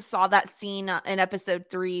kind of saw that scene in episode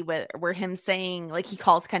 3 where him saying, like, he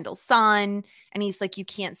calls Kendall's son and he's like, you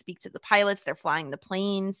can't speak to the pilots, they're flying the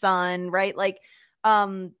plane, son, right? Like,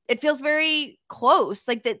 it feels very close,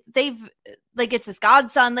 like that they've, like, it's his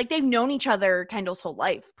godson, like they've known each other Kendall's whole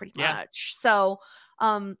life pretty much. So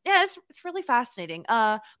yeah, it's really fascinating.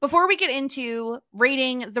 Before we get into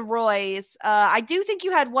rating the Roys, I do think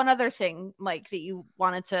you had one other thing, Mike, that you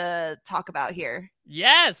wanted to talk about here.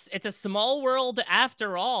 Yes, it's a small world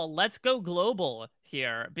after all. Let's go global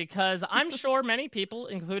here, because I'm sure many people,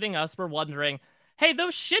 including us, were wondering, hey,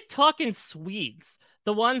 those shit-talking Swedes,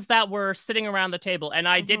 the ones that were sitting around the table, and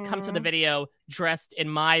I did come to the video dressed in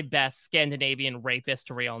my best Scandinavian rapist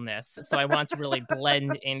realness, so I want to really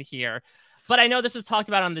blend in here. But I know this was talked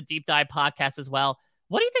about on the Deep Dive podcast as well.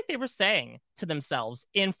 What do you think they were saying to themselves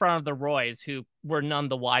in front of the Roys, who were none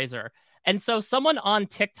the wiser? And so someone on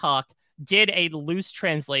TikTok did a loose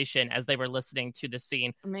translation as they were listening to the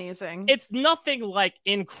scene. Amazing. It's nothing like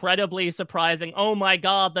incredibly surprising. Oh my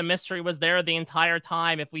God, the mystery was there the entire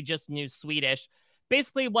time if we just knew Swedish.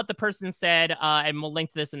 Basically what the person said, and we'll link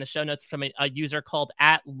to this in the show notes from a user called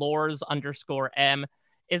 @Lors_M,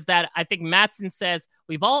 is that I think Matsson says,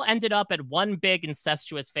 we've all ended up at one big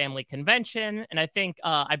incestuous family convention. And I think,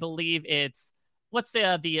 I believe it's, what's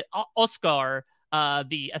the Oscar,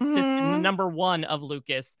 the assistant number 1 of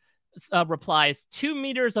Lucas, replies, 2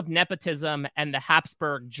 meters of nepotism and the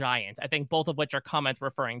Habsburg giant. I think both of which are comments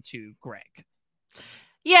referring to Greg.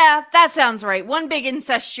 Yeah, that sounds right. One big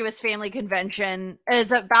incestuous family convention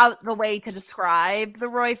is about the way to describe the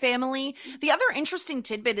Roy family. The other interesting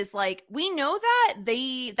tidbit is, like, we know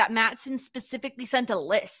that Matsson specifically sent a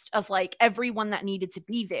list of, like, everyone that needed to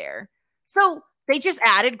be there. So they just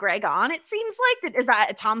added Greg on. It seems like, is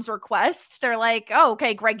that at Tom's request? They're like, oh,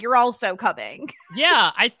 okay, Greg, you're also coming.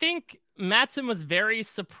 Yeah, I think Matsson was very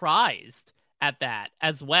surprised at that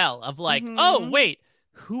as well. Of like, oh, wait,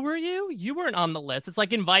 who are you? You weren't on the list. It's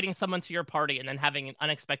like inviting someone to your party and then having an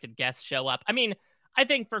unexpected guest show up. I mean, I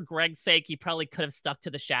think for Greg's sake, he probably could have stuck to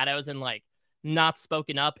the shadows and, like, not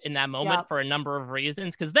spoken up in that moment for a number of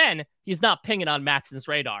reasons. Because then he's not pinging on Matsson's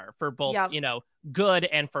radar for both, you know, good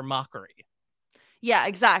and for mockery. Yeah,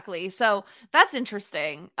 exactly. So that's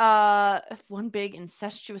interesting. One big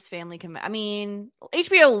incestuous family. I mean,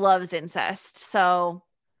 HBO loves incest, so.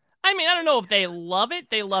 I mean, I don't know if they love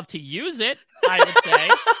it. They love to use it, I would say.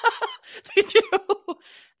 They do.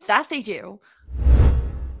 That they do.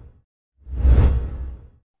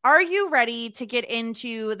 Are you ready to get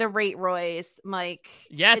into the Rate Roys, Mike?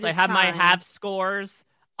 Yes, I have my half scores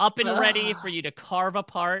up and ready for you to carve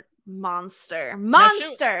apart. Monster. Now,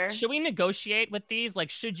 should we negotiate with these?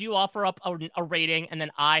 Like, should you offer up a rating and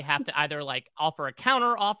then I have to either, like, offer a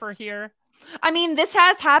counter offer here? I mean, this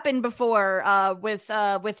has happened before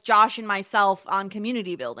with Josh and myself on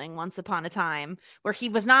Community Building once upon a time, where he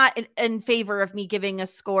was not in favor of me giving a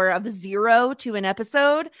score of 0 to an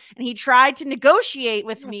episode, and he tried to negotiate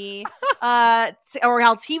with me or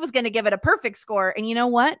else he was going to give it a perfect score. And you know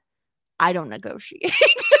what? I don't negotiate.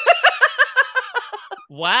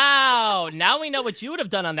 Wow. Now we know what you would have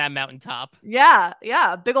done on that mountaintop. Yeah.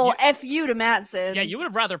 Big ol' F you to Matsson. Yeah, you would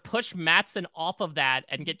have rather push Matsson off of that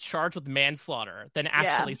and get charged with manslaughter than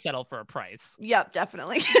actually settle for a price. Yep,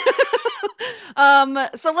 definitely.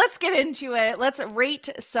 So let's get into it. Let's rate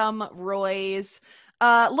some Roys.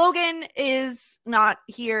 Logan is not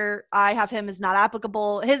here. I have him as not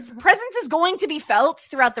applicable. His presence is going to be felt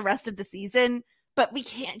throughout the rest of the season. But we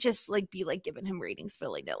can't just be giving him ratings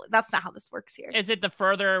willy-nilly. That's not how this works here. Is it the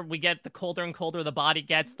further we get, the colder and colder the body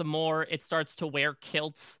gets, the more it starts to wear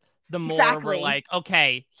kilts, the more we're like,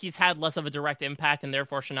 okay, he's had less of a direct impact and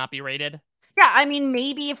therefore should not be rated? Yeah, I mean,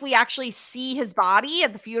 maybe if we actually see his body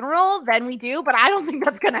at the funeral, then we do, but I don't think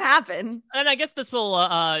that's going to happen. And I guess this will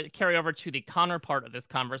carry over to the Connor part of this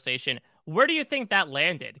conversation. Where do you think that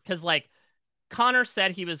landed? Because, Connor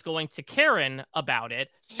said he was going to Karen about it,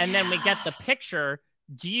 and then we get the picture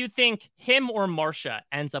Do you think him or Marcia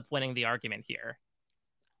ends up winning the argument here?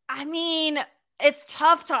 I mean, it's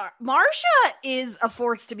tough to. Marcia is a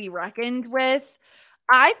force to be reckoned with.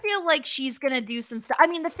 I feel like she's going to do some stuff. I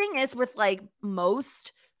mean, the thing is with like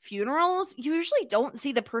most funerals, you usually don't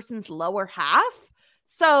see the person's lower half.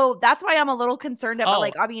 So that's why I'm a little concerned about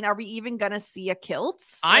like, I mean, are we even going to see a kilt?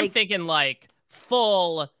 I'm thinking like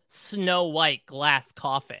full Snow White glass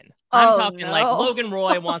coffin. I'm talking like Logan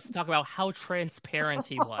Roy wants to talk about how transparent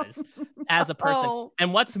he was as a person.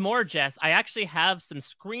 And what's more, Jess, I actually have some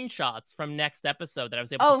screenshots from next episode that I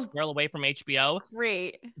was able to squirrel away from HBO.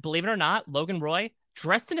 Great. Believe it or not, Logan Roy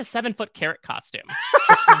dressed in a 7-foot carrot costume.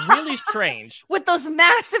 It's really strange. With those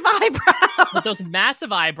massive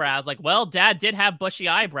eyebrows. Like, well, Dad did have bushy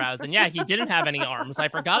eyebrows. And yeah, he didn't have any arms. I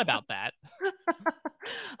forgot about that.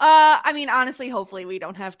 I mean, honestly, hopefully we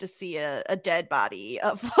don't have to see a dead body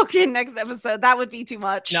of Logan next episode. That would be too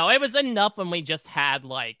much. No, it was enough when we just had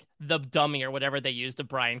like the dummy or whatever they used of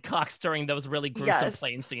Brian Cox during those really gruesome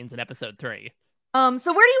plane scenes in episode 3. So where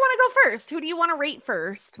do you want to go first? Who do you want to rate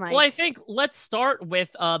first, Mike? Well, I think let's start with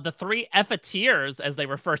the 3 Effeteers, as they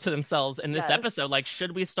refer to themselves in this episode. Like,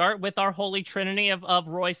 should we start with our holy trinity of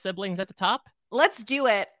Roy siblings at the top? Let's do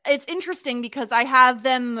it. It's interesting because I have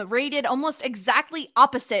them rated almost exactly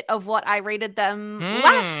opposite of what I rated them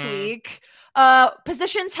last week.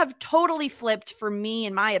 Positions have totally flipped for me,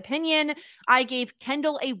 in my opinion. I gave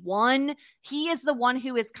Kendall a 1. He is the one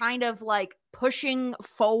who is kind of like pushing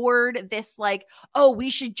forward this like, oh, we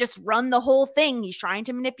should just run the whole thing. He's trying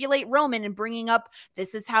to manipulate Roman and bringing up,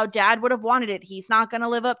 this is how Dad would have wanted it. He's not going to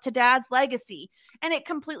live up to Dad's legacy. And it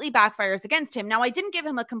completely backfires against him. Now, I didn't give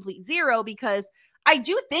him a complete 0 because I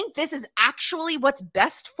do think this is actually what's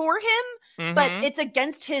best for him, but it's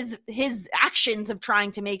against his actions of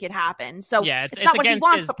trying to make it happen. So yeah, it's not what he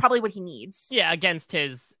wants, but probably what he needs. Yeah, against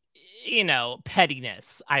his,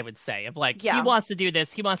 pettiness, I would say, of like, he wants to do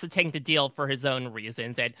this. He wants to take the deal for his own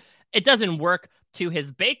reasons. And it doesn't work to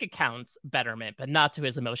his bank account's betterment, but not to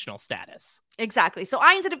his emotional status. Exactly. So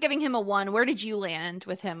I ended up giving him a 1. Where did you land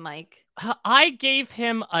with him, Mike? I gave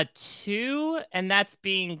him a 2, and that's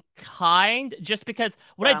being kind, just because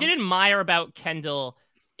what I did admire about Kendall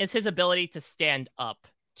is his ability to stand up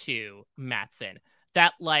to Matsson.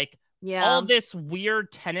 That, like, all this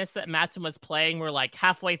weird tennis that Matsson was playing, where, like,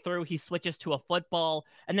 halfway through he switches to a football,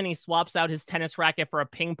 and then he swaps out his tennis racket for a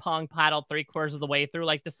ping pong paddle 3/4 of the way through.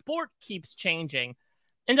 Like, the sport keeps changing.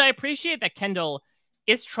 And I appreciate that Kendall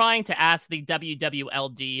is trying to ask the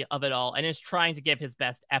WWLD of it all and is trying to give his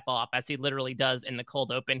best F off, as he literally does in the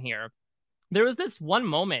cold open here. There was this one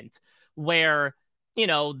moment where,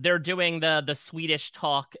 they're doing the Swedish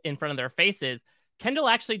talk in front of their faces. Kendall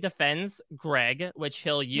actually defends Greg, which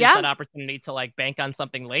he'll use that opportunity to like bank on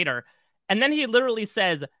something later. And then he literally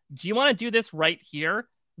says, do you want to do this right here?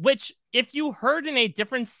 Which, if you heard in a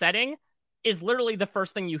different setting, is literally the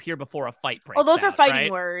first thing you hear before a fight breaks out. Oh, those are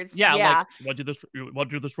fighting words. Yeah. Like, you want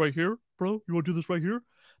to do this right here, bro? You want to do this right here?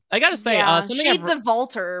 I gotta say, something Shades of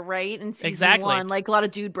Walter, right? In season 1, like a lot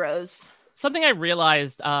of dude bros. Something I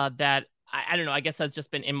realized that I don't know, I guess has just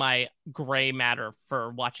been in my gray matter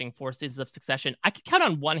for watching 4 seasons of Succession. I could count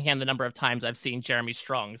on one hand the number of times I've seen Jeremy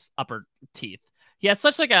Strong's upper teeth. He has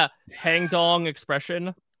such like a hang dong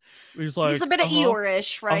expression. He's like, he's a bit of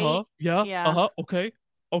Eeyore-ish, right? Yeah.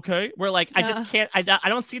 Okay. We're like, I just can't. I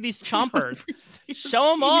don't see these chompers. Show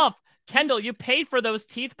them off, Kendall. You paid for those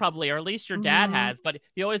teeth probably, or at least your dad has. But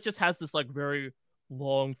he always just has this like very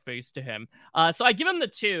long face to him. So I give him the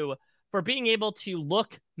 2 for being able to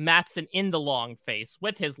look Matsson in the long face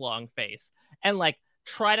with his long face and like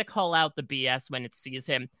try to call out the BS when it sees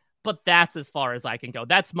him. But that's as far as I can go.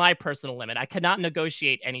 That's my personal limit. I cannot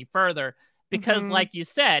negotiate any further because, like you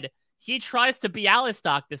said, he tries to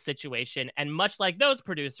Bialystok this situation, and much like those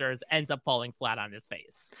producers, ends up falling flat on his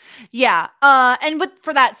face. Yeah, and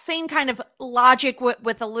for that same kind of logic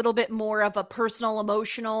with a little bit more of a personal,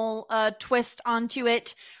 emotional twist onto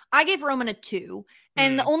it, I gave Roman a 2.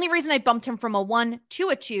 And the only reason I bumped him from a 1 to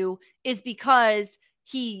a 2 is because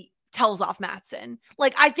he tells off Matsson.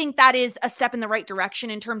 Like, I think that is a step in the right direction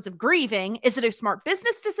in terms of grieving. Is it a smart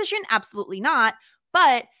business decision? Absolutely not.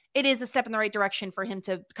 But it is a step in the right direction for him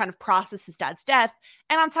to kind of process his dad's death.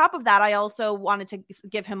 And on top of that, I also wanted to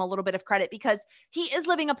give him a little bit of credit because he is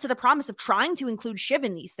living up to the promise of trying to include Shiv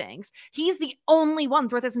in these things. He's the only one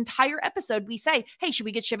throughout this entire episode we say, hey, should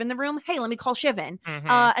we get Shiv in the room? Hey, let me call Shiv in.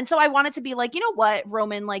 And so I wanted to be like, you know what,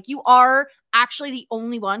 Roman, like you are actually the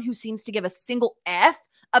only one who seems to give a single F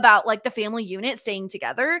about like the family unit staying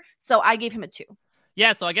together. So I gave him a 2.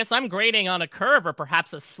 Yeah, so I guess I'm grading on a curve or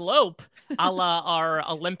perhaps a slope a la our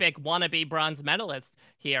Olympic wannabe bronze medalist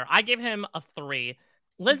here. I give him a 3.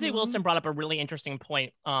 Lindsay Wilson brought up a really interesting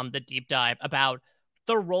point on the deep dive about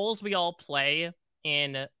the roles we all play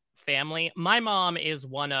in family. My mom is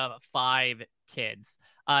one of 5 kids.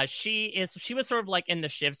 She was sort of like in the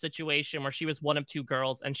Shiv situation where she was one of 2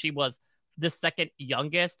 girls and she was the second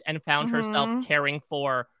youngest and found herself caring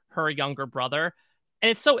for her younger brother.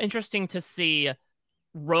 And it's so interesting to see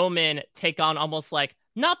Roman take on almost like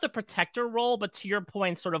not the protector role, but to your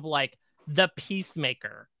point, sort of like the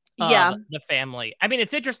peacemaker of the family. I mean,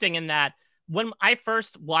 it's interesting in that when I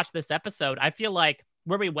first watched this episode, I feel like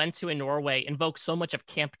where we went to in Norway invoked so much of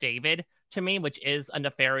Camp David to me, which is a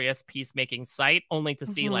nefarious peacemaking site, only to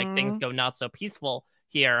see like things go not so peaceful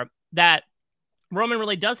here, that Roman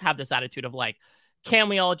really does have this attitude of like, can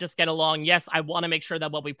we all just get along? Yes, I want to make sure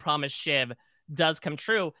that what we promised Shiv does come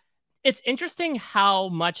true. It's interesting how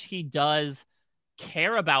much he does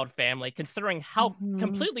care about family, considering how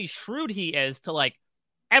completely shrewd he is to like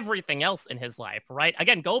everything else in his life, right?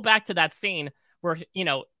 Again, go back to that scene where, you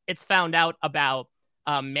know, it's found out about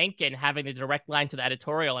Mencken having the direct line to the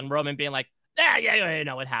editorial and Roman being like, yeah, you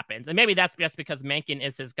know what happens. And maybe that's just because Mencken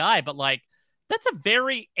is his guy, but like, that's a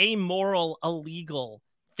very amoral, illegal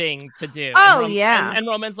thing to do. Oh, and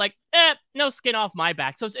Roman's like, no skin off my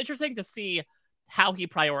back. So it's interesting to see how he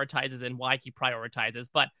prioritizes and why he prioritizes.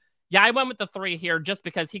 But yeah, I went with the 3 here just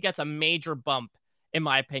because he gets a major bump, in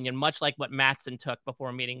my opinion, much like what Matsson took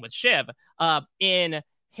before meeting with Shiv, in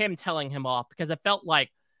him telling him off, because it felt like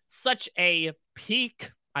such a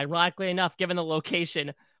peak, ironically enough, given the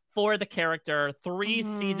location for the character. 3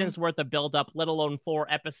 seasons worth of buildup, let alone 4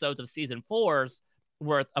 episodes of season 4's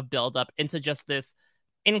worth of buildup into just this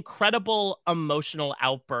incredible emotional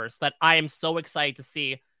outburst that I am so excited to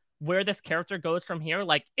see where this character goes from here.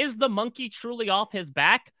 Like, is the monkey truly off his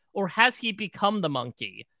back, or has he become the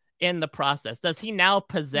monkey in the process? Does he now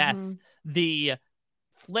possess the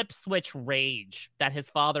flip switch rage that his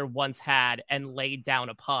father once had and laid down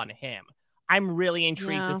upon him? I'm really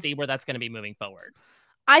intrigued to see where that's going to be moving forward.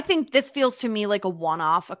 I think this feels to me like a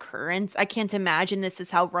one-off occurrence. I can't imagine this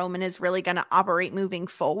is how Roman is really going to operate moving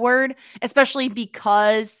forward, especially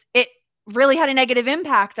because it really had a negative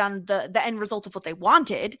impact on the end result of what they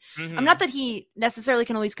wanted. Not that he necessarily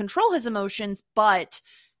can always control his emotions, but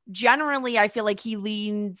generally I feel like he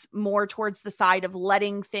leans more towards the side of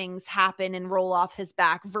letting things happen and roll off his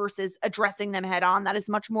back versus addressing them head on. That is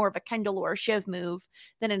much more of a Kendall or a Shiv move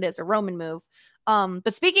than it is a Roman move.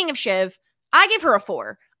 But speaking of Shiv, I give her a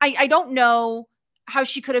 4. I don't know how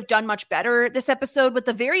she could have done much better this episode with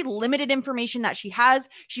the very limited information that she has.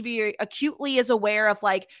 She very acutely is aware of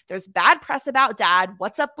like, there's bad press about dad.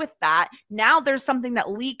 What's up with that? Now there's something that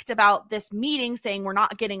leaked about this meeting saying we're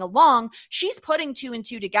not getting along. She's putting 2 and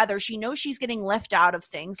 2 together. She knows she's getting left out of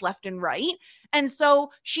things left and right. And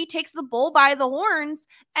so she takes the bull by the horns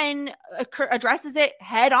and addresses it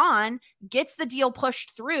head on, gets the deal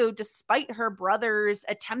pushed through despite her brother's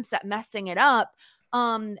attempts at messing it up.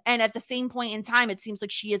 And at the same point in time, it seems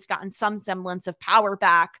like she has gotten some semblance of power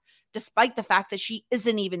back, despite the fact that she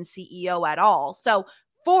isn't even CEO at all. So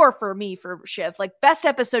 4 for me for Shiv, like best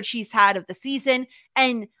episode she's had of the season.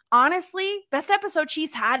 And honestly, best episode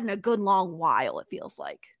she's had in a good long while, it feels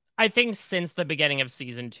like. I think since the beginning of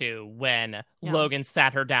season 2, when Logan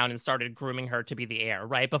sat her down and started grooming her to be the heir,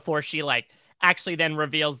 right? Before she like actually then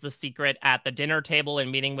reveals the secret at the dinner table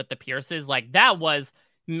and meeting with the Pierces, like that was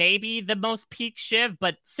maybe the most peak Shiv,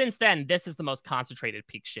 but since then, this is the most concentrated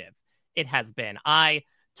peak Shiv it has been. I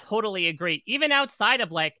totally agree. Even outside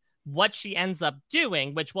of like what she ends up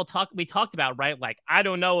doing, which we talked about, right? Like, I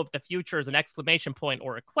don't know if the future is an exclamation point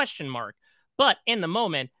or a question mark, but in the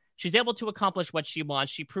moment, she's able to accomplish what she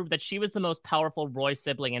wants. She proved that she was the most powerful Roy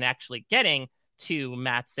sibling in actually getting to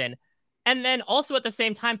Matsson. And then also at the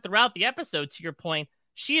same time, throughout the episode, to your point,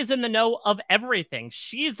 she is in the know of everything.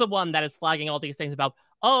 She's the one that is flagging all these things about,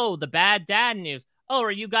 oh, the bad dad news. Oh,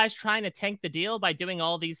 are you guys trying to tank the deal by doing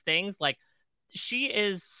all these things? Like, she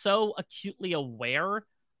is so acutely aware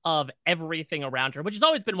of everything around her, which has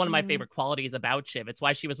always been one of my favorite qualities about Shiv. It's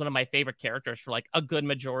why she was one of my favorite characters for like a good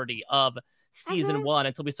majority of season 1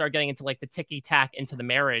 until we started getting into like the ticky-tack into the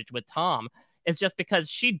marriage with Tom. It's just because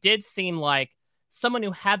she did seem like someone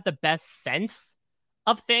who had the best sense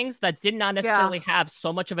of things, that did not necessarily have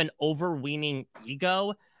so much of an overweening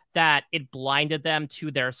ego that it blinded them to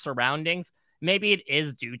their surroundings. Maybe it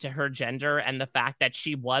is due to her gender and the fact that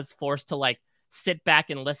she was forced to like sit back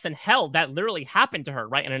and listen. Hell, that literally happened to her,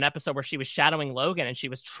 right? In an episode where she was shadowing Logan and she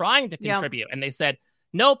was trying to contribute. And they said,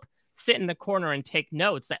 nope, sit in the corner and take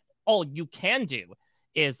notes. That all you can do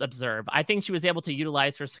is observe. I think she was able to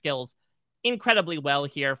utilize her skills incredibly well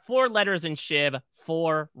here. 4 letters in Shiv,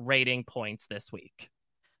 4 rating points this week.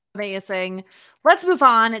 Amazing. Let's move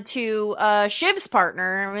on to Shiv's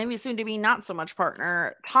partner, maybe soon to be not so much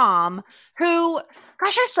partner, Tom, who,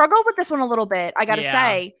 gosh, I struggled with this one a little bit, I gotta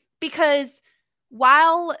say, because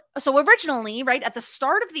originally, right at the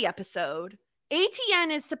start of the episode,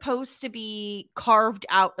 ATN is supposed to be carved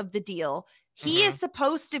out of the deal. He is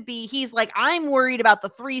supposed to be, he's like, I'm worried about the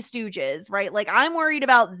Three Stooges, right? Like, I'm worried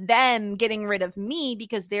about them getting rid of me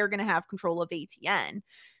because they're going to have control of ATN.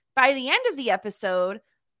 By the end of the episode,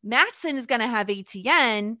 Matsson is going to have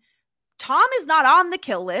ATN. Tom is not on the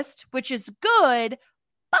kill list, which is good,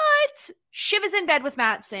 but Shiv is in bed with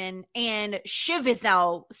Matsson, and Shiv is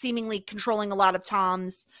now seemingly controlling a lot of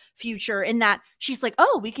Tom's future in that she's like,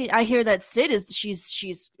 oh, I hear that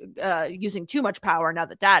she's using too much power now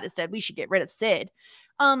that Dad is dead. We should get rid of Sid.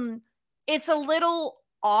 It's a little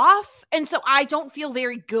off, and so I don't feel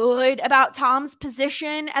very good about Tom's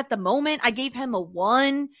position at the moment. I gave him a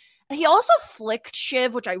 1. He also flicked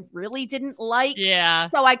Shiv, which I really didn't like. Yeah.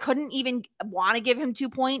 So I couldn't even want to give him 2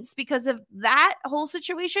 points because of that whole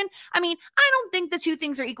situation. I mean, I don't think the two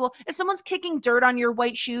things are equal. If someone's kicking dirt on your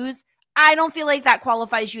white shoes, I don't feel like that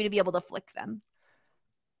qualifies you to be able to flick them.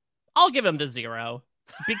 I'll give him the 0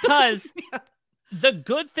 because the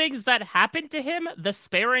good things that happened to him, the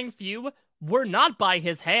sparing few, were not by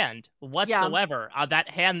his hand whatsoever. Yeah. That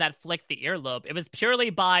hand that flicked the earlobe. It was purely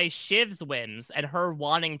by Shiv's whims and her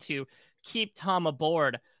wanting to keep Tom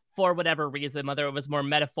aboard for whatever reason, whether it was more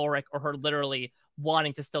metaphoric or her literally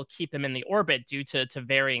wanting to still keep him in the orbit due to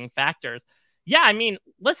varying factors. Yeah, I mean,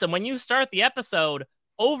 listen, when you start the episode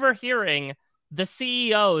overhearing the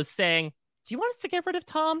CEOs saying, do you want us to get rid of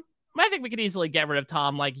Tom? I think we could easily get rid of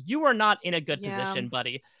Tom. Like, you are not in a good position,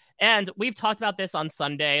 buddy. And we've talked about this on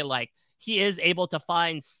Sunday, like, he is able to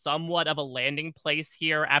find somewhat of a landing place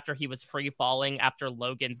here after he was free falling after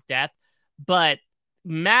Logan's death. But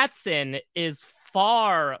Matsson is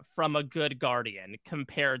far from a good guardian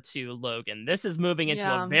compared to Logan. This is moving into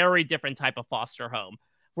a very different type of foster home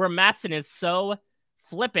where Matsson is so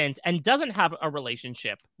flippant and doesn't have a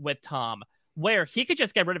relationship with Tom where he could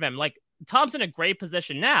just get rid of him. Like, Tom's in a great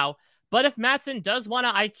position now, but if Matsson does want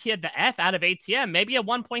to IQ the F out of ATM, maybe at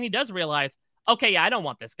one point he does realize, okay, yeah, I don't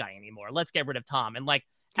want this guy anymore. Let's get rid of Tom. And like,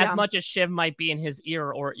 as much as Shiv might be in his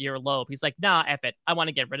ear or earlobe, he's like, nah, F it. I want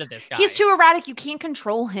to get rid of this guy. He's too erratic. You can't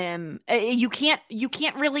control him. You can't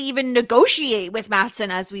really even negotiate with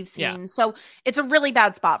Matsson, as we've seen. Yeah. So it's a really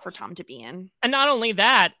bad spot for Tom to be in. And not only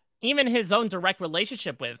that, even his own direct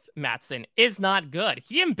relationship with Matsson is not good.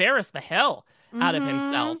 He embarrassed the hell out of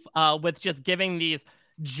himself with just giving these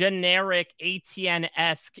generic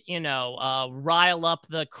ATN-esque, rile up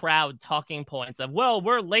the crowd talking points of, well,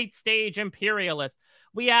 we're late stage imperialists.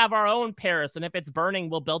 We have our own Paris, and if it's burning,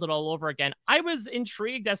 we'll build it all over again. I was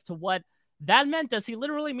intrigued as to what that meant. Does he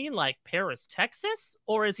literally mean like Paris, Texas?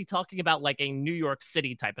 Or is he talking about like a New York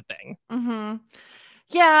City type of thing?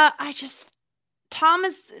 Yeah, Tom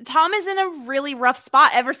is in a really rough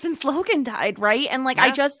spot ever since Logan died, right? And like,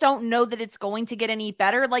 I just don't know that it's going to get any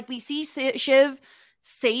better. Like, we see Shiv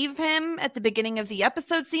save him at the beginning of the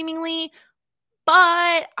episode seemingly,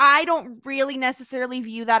 but I don't really necessarily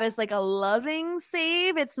view that as like a loving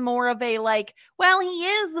save. It's more of a like, well, he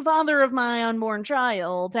is the father of my unborn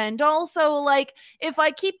child, and also like, if I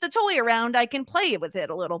keep the toy around, I can play with it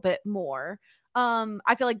a little bit more.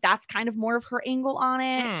 I feel like that's kind of more of her angle on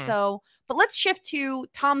it. So, but let's shift to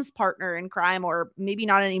Tom's partner in crime, or maybe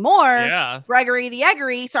not anymore. Yeah. Greg Uri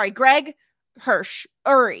Hirsch.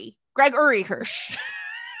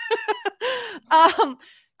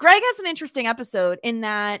 Greg has an interesting episode in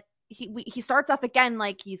that he starts off again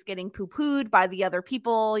like he's getting poo-pooed by the other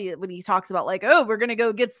people when he talks about like, oh, we're gonna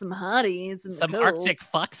go get some hotties and some Arctic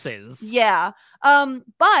foxes. Yeah.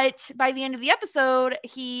 But by the end of the episode,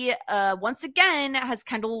 he once again has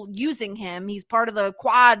Kendall using him. He's part of the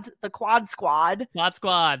quad squad.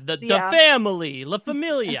 The family, La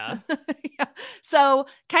Familia. Yeah. So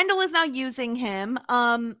Kendall is now using him,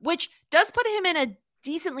 which does put him in a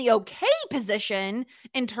decently okay position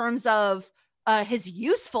in terms of his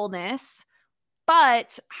usefulness,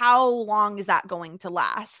 but how long is that going to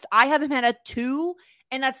last? I have him at a 2,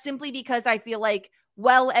 and that's simply because I feel like,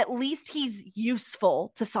 well, at least he's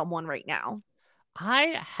useful to someone right now.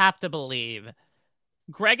 I have to believe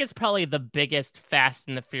Greg is probably the biggest Fast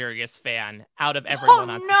and the Furious fan out of everyone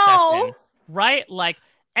on Succession, right? Like,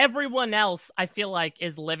 everyone else, I feel like,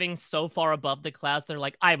 is living so far above the clouds. They're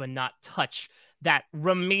like, I would not touch that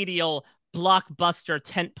remedial blockbuster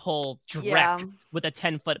tentpole Drek with a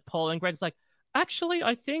 10-foot pole. And Greg's like, actually,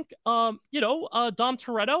 I think, Dom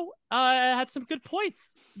Toretto had some good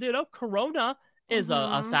points. Corona is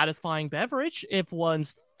a satisfying beverage if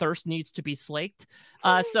one's thirst needs to be slaked.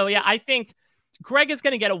 So yeah, I think Greg is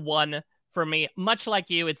going to get a 1 for me. Much like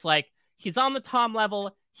you, it's like he's on the Tom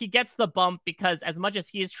level. He gets the bump because as much as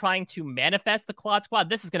he is trying to manifest the Quad Squad,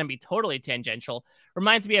 this is going to be totally tangential.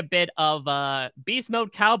 Reminds me a bit of Beast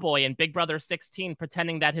Mode Cowboy in Big Brother 16,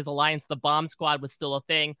 pretending that his alliance, the Bomb Squad, was still a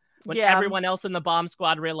thing. When everyone else in the Bomb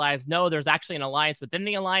Squad realized, no, there's actually an alliance within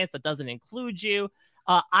the alliance that doesn't include you.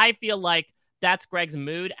 I feel like that's Greg's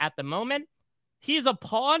mood at the moment. He's a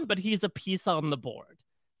pawn, but he's a piece on the board,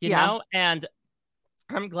 you know? And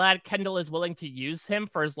I'm glad Kendall is willing to use him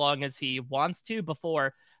for as long as he wants to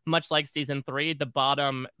before, much like season 3, the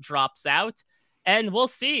bottom drops out. And we'll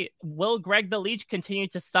see. Will Greg the Leech continue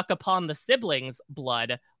to suck upon the siblings'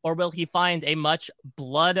 blood, or will he find a much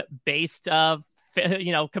blood-based,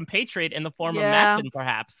 compatriot in the form of Matsson,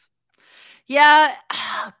 perhaps? Yeah.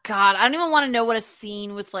 Oh, God, I don't even want to know what a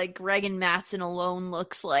scene with like Greg and Matsson alone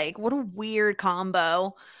looks like. What a weird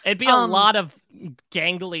combo. It'd be a lot of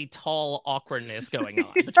gangly, tall awkwardness going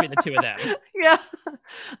on between the two of them. Yeah.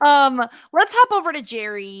 Let's hop over to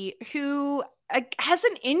Jerry, who has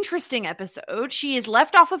an interesting episode. She is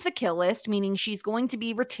left off of the kill list, meaning she's going to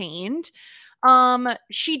be retained.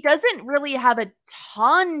 She doesn't really have a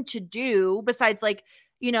ton to do besides like,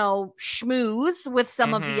 schmooze with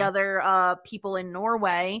some of the other people in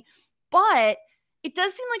Norway, but it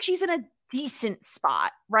does seem like she's in a decent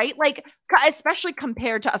spot, right? Like, especially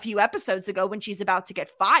compared to a few episodes ago when she's about to get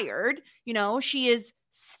fired, she is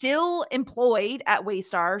still employed at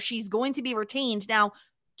Waystar. She's going to be retained. Now,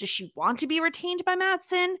 does she want to be retained by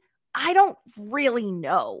Matsson? I don't really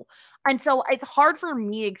know. And so it's hard for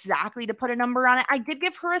me exactly to put a number on it. I did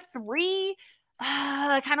give her a 3.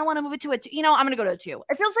 I kind of want to move it to a 2. I'm going to go to a 2.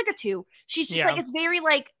 It feels like a 2. She's just like, it's very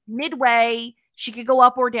like midway. She could go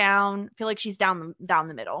up or down. I feel like she's down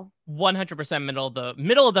the middle. 100%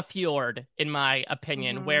 middle of the fjord, in my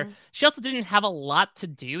opinion, where she also didn't have a lot to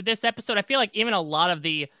do this episode. I feel like even a lot of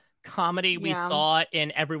the comedy we saw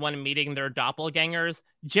in everyone meeting their doppelgangers,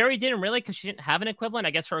 Jerry didn't really, because she didn't have an equivalent.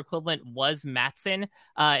 I guess her equivalent was Matsson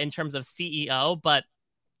in terms of CEO, but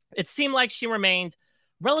it seemed like she remained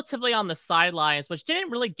relatively on the sidelines, which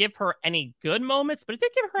didn't really give her any good moments, but it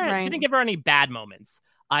didn't give her any bad moments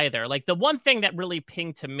either. Like the one thing that really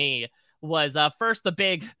pinged to me was first the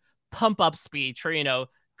big pump up speech, or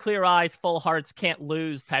clear eyes, full hearts, can't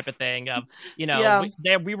lose type of thing of,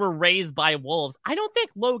 we were raised by wolves. I don't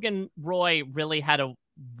think Logan Roy really had a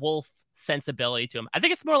wolf sensibility to him. I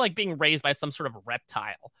think it's more like being raised by some sort of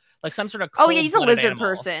reptile, like some sort of he's a lizard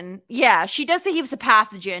person. Yeah, she does say he was a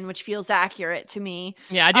pathogen, which feels accurate to me.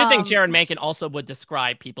 Yeah, I do think Jared Menken also would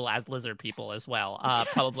describe people as lizard people as well,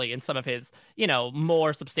 probably in some of his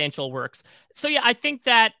more substantial works. So yeah, I think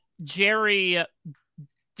that Jerry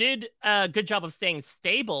did a good job of staying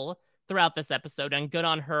stable throughout this episode, and good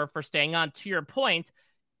on her for staying on. To your point,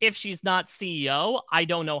 if she's not CEO, I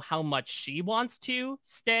don't know how much she wants to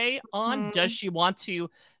stay on. Does she want to,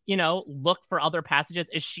 look for other passages?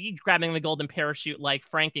 Is she grabbing the golden parachute like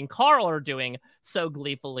Frank and Carl are doing so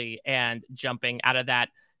gleefully and jumping out of that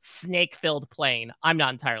snake-filled plane? I'm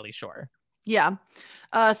not entirely sure. Yeah.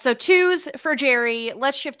 So 2s for Jerry.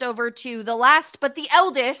 Let's shift over to the last, but the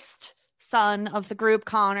eldest son of the group,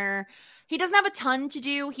 Connor. He doesn't have a ton to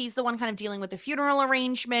do. He's the one kind of dealing with the funeral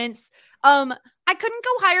arrangements. I couldn't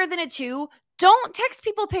go higher than a 2. Don't text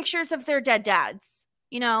people pictures of their dead dads.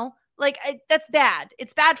 That's bad.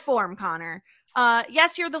 It's bad form, Connor.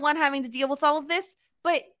 Yes, you're the one having to deal with all of this,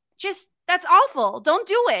 but just, that's awful. Don't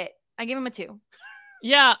do it. I give him a 2.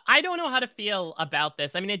 Yeah, I don't know how to feel about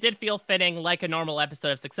this. I mean, it did feel fitting, like a normal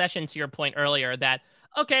episode of Succession, to your point earlier, that,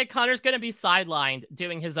 okay, Connor's going to be sidelined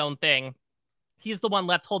doing his own thing. He's the one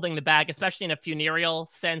left holding the bag, especially in a funereal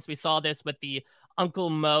sense. We saw this with the Uncle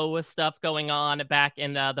Mo stuff going on back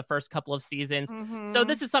in the first couple of seasons. So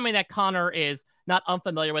this is something that Connor is not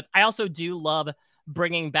unfamiliar with. I also do love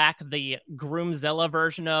bringing back the Groomzilla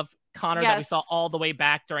version of Connor that we saw all the way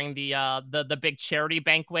back during the big charity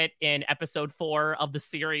banquet in episode 4 of the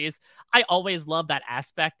series. I always love that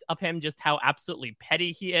aspect of him, just how absolutely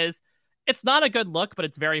petty he is. It's not a good look, but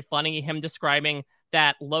it's very funny, him describing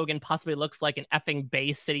that Logan possibly looks like an effing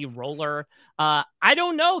Bay City roller. I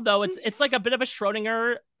don't know, though. It's like a bit of a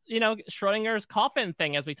Schrodinger's coffin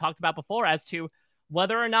thing, as we talked about before, as to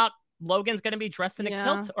whether or not Logan's going to be dressed in a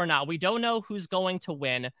kilt or not. We don't know who's going to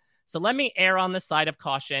win. So let me err on the side of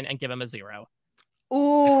caution and give him a 0.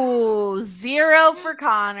 Ooh, 0 for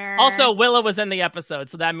Connor. Also, Willa was in the episode,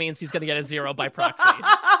 so that means he's going to get a 0 by proxy.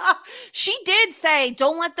 She did say,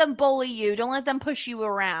 don't let them bully you. Don't let them push you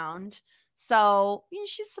around. So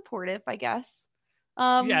she's supportive, I guess.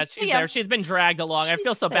 Yeah, she's there. She's been dragged along. I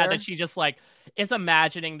feel so bad that she just like is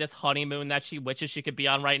imagining this honeymoon that she wishes she could be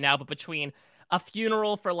on right now. But between a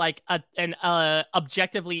funeral for like an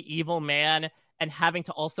objectively evil man and having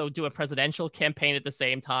to also do a presidential campaign at the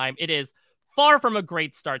same time, it is far from a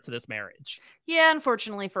great start to this marriage. Yeah,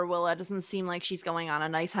 unfortunately for Willa, it doesn't seem like she's going on a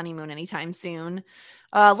nice honeymoon anytime soon.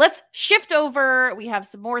 Let's shift over. We have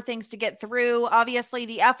some more things to get through. Obviously,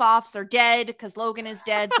 the F-offs are dead because Logan is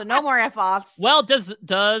dead, so no more F-offs. Well, does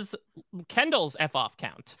Kendall's F-off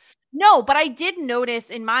count? No, but I did notice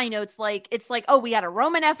in my notes, like, it's like, oh, we had a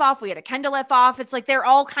Roman F-off, we had a Kendall F-off. It's like they're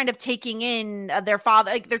all kind of taking in their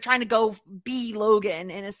father. Like, they're trying to go be Logan,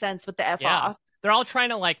 in a sense, with the F-off. Yeah. They're all trying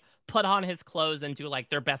to, like, put on his clothes and do, like,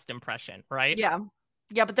 their best impression, right? Yeah.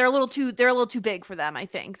 Yeah, but they're a little too big for them, I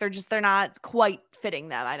think. They're not quite fitting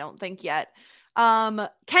them, I don't think, yet.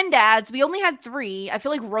 Ken dads, we only had 3. I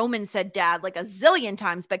feel like Roman said dad like a zillion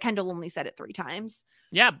times, but Kendall only said it 3 times.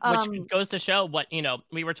 Yeah, which goes to show what,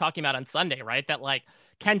 we were talking about on Sunday, right? That like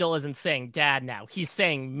Kendall isn't saying dad now. He's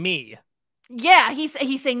saying me. Yeah, he's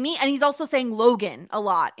saying me, and he's also saying Logan a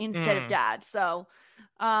lot instead of dad. So,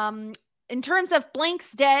 in terms of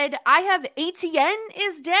Blank's dead, I have ATN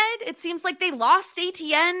is dead. It seems like they lost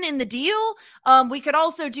ATN in the deal. We could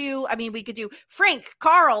do Frank,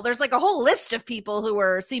 Carl. There's like a whole list of people who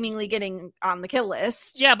were seemingly getting on the kill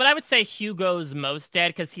list. Yeah, but I would say Hugo's most dead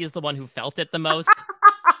because he's the one who felt it the most.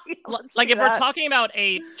 Like if we're talking about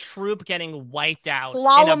a troop getting wiped out,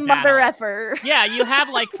 slalom mother effer. Yeah, you have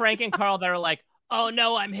like Frank and Carl that are like, oh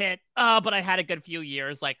no, I'm hit. But I had a good few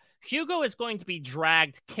years. Like Hugo is going to be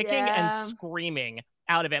dragged kicking and screaming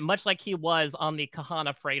out of it, much like he was on the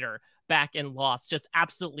Kahana freighter back in Lost, just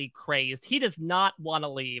absolutely crazed. He does not want to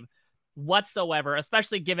leave whatsoever,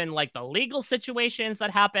 especially given like the legal situations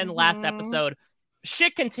that happened last episode.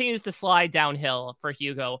 Shit continues to slide downhill for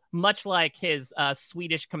Hugo, much like his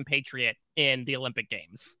Swedish compatriot in the Olympic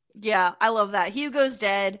Games. Yeah, I love that. Hugo's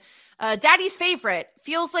dead. Daddy's favorite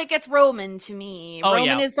feels like it's Roman to me. Oh,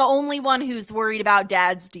 Roman is the only one who's worried about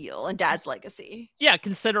dad's deal and dad's legacy. Yeah,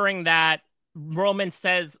 considering that Roman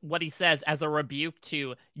says what he says as a rebuke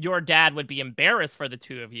to your dad would be embarrassed for the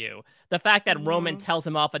two of you. The fact that Roman tells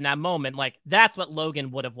him off in that moment, like that's what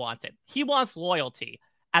Logan would have wanted. He wants loyalty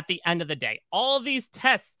at the end of the day. All of these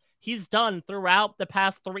tests he's done throughout the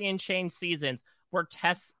past 3 and change seasons were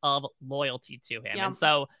tests of loyalty to him. Yep. And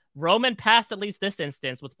so Roman passed at least this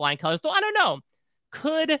instance with flying colors. So I don't know.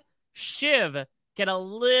 Could Shiv get a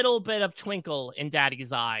little bit of twinkle in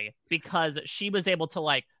Daddy's eye because she was able to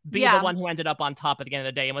like be the one who ended up on top at the end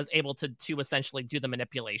of the day and was able to essentially do the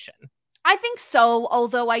manipulation? I think so,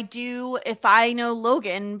 although if I know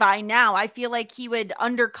Logan by now, I feel like he would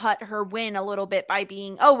undercut her win a little bit by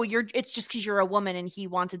being, it's just because you're a woman and he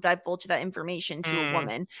wants to divulge that information to a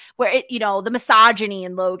woman. Where the misogyny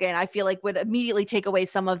in Logan, I feel like would immediately take away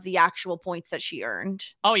some of the actual points that she earned.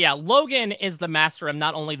 Oh yeah, Logan is the master of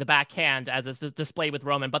not only the backhand as is displayed with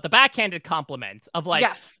Roman, but the backhanded compliment of like,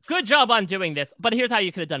 good job on doing this, but here's how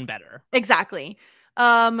you could have done better. Exactly.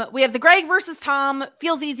 We have the Greg versus Tom.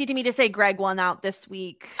 Feels easy to me to say Greg won out this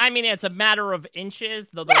week. I mean, it's a matter of inches,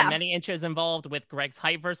 though there are many inches involved with Greg's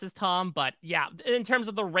height versus Tom. But yeah, in terms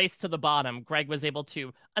of the race to the bottom, Greg was able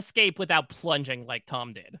to escape without plunging like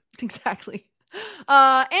Tom did. Exactly.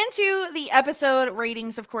 And to the episode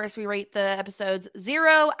ratings, of course, we rate the episodes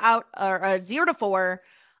 0 to 4.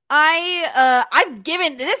 I've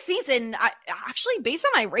given this season, actually, based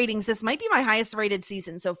on my ratings, this might be my highest rated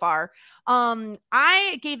season so far.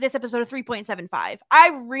 I gave this episode a 3.75. I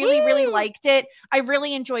really liked it. I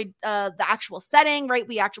really enjoyed the actual setting, right?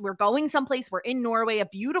 We're going someplace. We're in Norway, a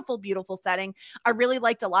beautiful, beautiful setting. I really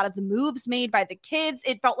liked a lot of the moves made by the kids.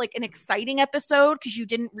 It felt like an exciting episode because you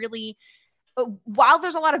didn't really, while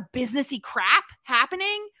there's a lot of businessy crap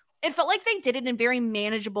happening, it felt like they did it in very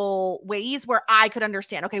manageable ways where I could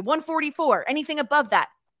understand, okay, 144, anything above that,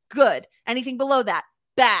 good. Anything below that,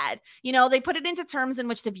 bad. They put it into terms in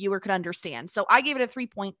which the viewer could understand. So I gave it a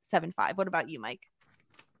 3.75. What about you, Mike?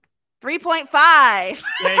 3.5.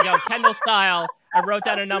 There you go. Kendall style. I wrote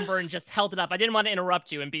down a number and just held it up. I didn't want to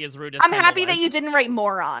interrupt you and be as rude as I'm happy that you didn't write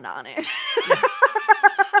moron on it.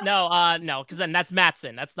 No, because then that's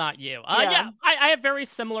Mattson. That's not you. I have very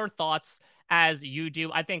similar thoughts as you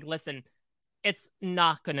do. I think, listen, it's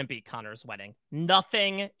not going to be Connor's wedding.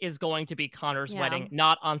 Nothing is going to be Connor's wedding.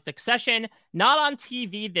 Not on Succession, not on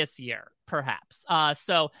TV this year, perhaps.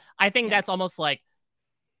 So I think that's almost like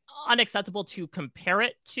unacceptable to compare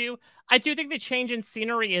it to. I do think the change in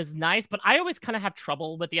scenery is nice, but I always kind of have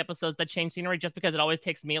trouble with the episodes that change scenery just because it always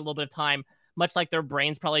takes me a little bit of time, much like their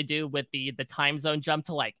brains probably do with the time zone jump,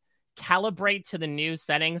 to like calibrate to the new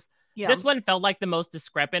settings. Yeah. This one felt like the most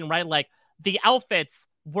discrepant, right? Like the outfits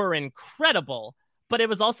were incredible, but it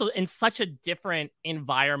was also in such a different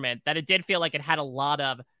environment that it did feel like it had a lot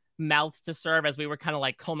of mouths to serve as we were kind of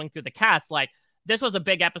like combing through the cast. Like this was a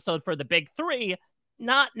big episode for the big three,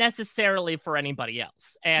 not necessarily for anybody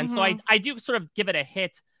else. And so I do sort of give it a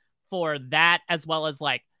hit for that, as well as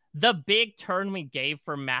like the big turn we gave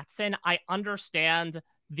for Matsson. I understand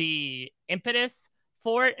the impetus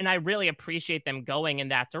for it, and I really appreciate them going in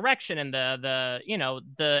that direction, and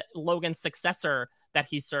the Logan successor that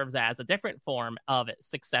he serves as, a different form of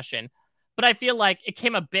succession. But I feel like it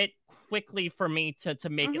came a bit quickly for me to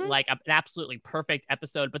make it like an absolutely perfect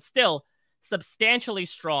episode, but still substantially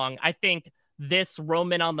strong. I think this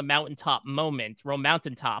Roman on the mountaintop moment,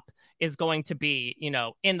 Mountaintop, is going to be,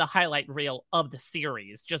 in the highlight reel of the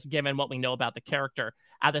series, just given what we know about the character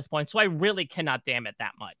at this point. So I really cannot damn it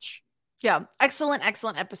that much. Yeah, excellent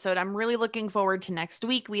episode. I'm really looking forward to next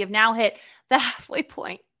week. We have now hit the halfway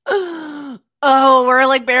point. Oh, we're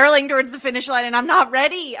like barreling towards the finish line, and I'm not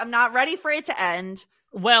ready. I'm not ready for it to end.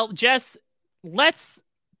 Well, Jess, let's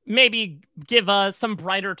maybe give some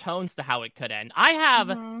brighter tones to how it could end. I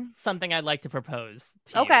have something I'd like to propose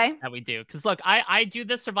to you that we do. Because look, I do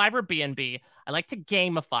the Survivor B&B. I like to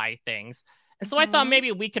gamify things. And so I thought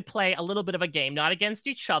maybe we could play a little bit of a game, not against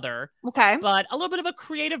each other, but a little bit of a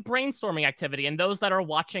creative brainstorming activity. And those that are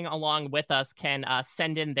watching along with us can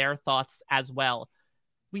send in their thoughts as well.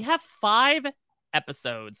 We have 5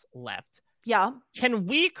 episodes left. Yeah. Can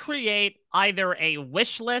we create either a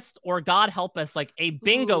wish list or, God help us, like a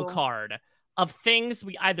bingo card of things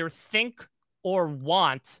we either think or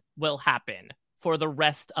want will happen for the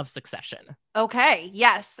rest of Succession? Okay.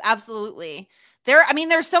 Yes, absolutely.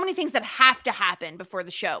 There's so many things that have to happen before the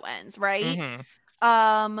show ends, right?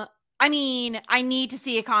 I need to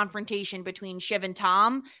see a confrontation between Shiv and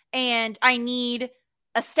Tom, and I need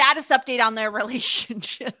a status update on their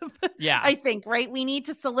relationship. Yeah. I think, right? We need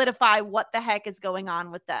to solidify what the heck is going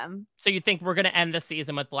on with them. So you think we're going to end the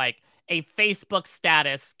season with like a Facebook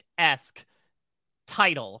status-esque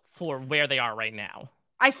title for where they are right now?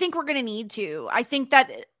 I think we're going to need to. I think that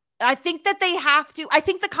they have to. I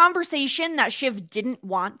think the conversation that Shiv didn't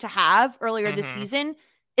want to have earlier this season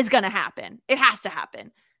is going to happen. It has to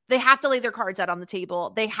happen. They have to lay their cards out on the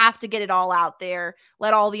table. They have to get it all out there,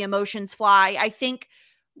 let all the emotions fly. I think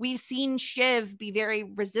we've seen Shiv be very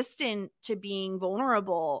resistant to being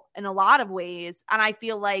vulnerable in a lot of ways. And I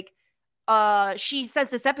feel like she says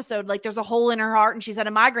this episode, like there's a hole in her heart and she's had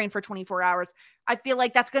a migraine for 24 hours. I feel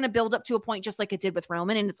like that's going to build up to a point just like it did with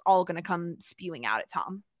Roman, and it's all going to come spewing out at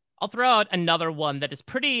Tom. I'll throw out another one that is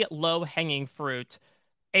pretty low-hanging fruit.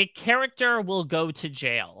 A character will go to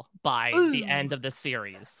jail by the end of the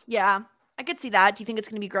series. Yeah, I could see that. Do you think it's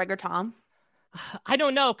going to be Greg or Tom? I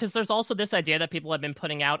don't know, because there's also this idea that people have been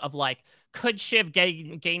putting out of like, could Shiv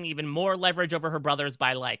gain even more leverage over her brothers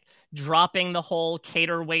by like dropping the whole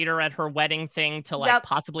cater waiter at her wedding thing to like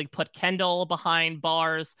possibly put Kendall behind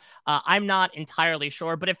bars? I'm not entirely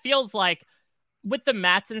sure, but it feels like with the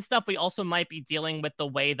Matsson stuff, we also might be dealing with the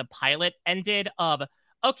way the pilot ended of,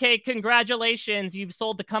 okay, congratulations, you've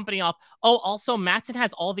sold the company off. Oh, also, Matsson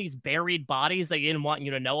has all these buried bodies they didn't want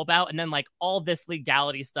you to know about. And then, like, all this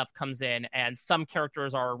legality stuff comes in, and some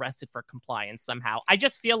characters are arrested for compliance somehow. I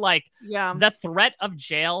just feel like the threat of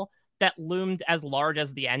jail that loomed as large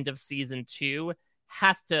as the end of season 2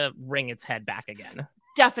 has to ring its head back again.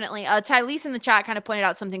 Definitely. Tylese in the chat kind of pointed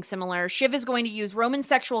out something similar. Shiv is going to use Roman's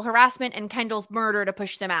sexual harassment and Kendall's murder to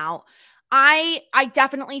push them out. I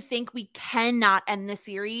definitely think we cannot end this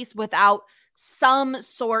series without some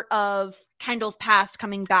sort of Kendall's past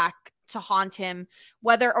coming back to haunt him.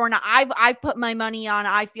 Whether or not I've put my money on,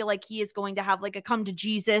 I feel like he is going to have like a come to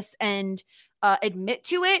Jesus and admit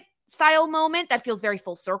to it style moment that feels very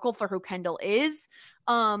full circle for who Kendall is.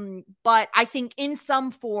 But I think in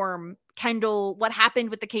some form, Kendall, what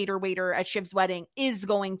happened with the cater waiter at Shiv's wedding is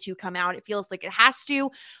going to come out. It feels like it has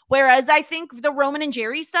to. Whereas I think the Roman and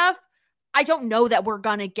Jerry stuff, I don't know that we're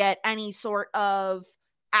going to get any sort of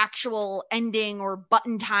actual ending or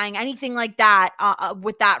button tying, anything like that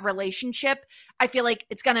with that relationship. I feel like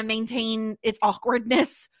it's going to maintain its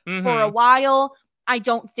awkwardness for a while. I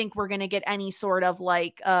don't think we're going to get any sort of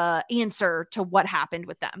like answer to what happened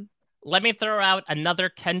with them. Let me throw out another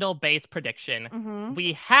Kendall-based prediction.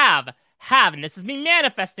 We have, and this is me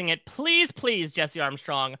manifesting it. Please, Jesse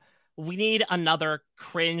Armstrong, we need another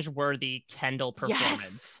cringe-worthy Kendall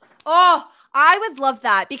performance. Yes. Oh, I would love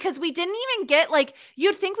that, because we didn't even get, like,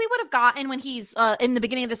 you'd think we would have gotten when he's in the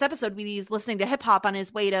beginning of this episode when he's listening to hip hop on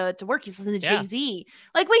his way to work. He's listening to Jay-Z.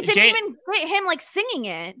 Like, we didn't even get him like singing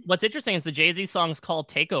it. What's interesting is the Jay-Z song's called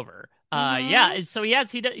Takeover, Yeah, so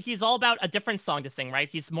he's all about a different song to sing, right?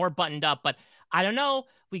 He's more buttoned up, but I don't know.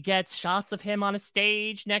 We get shots of him on a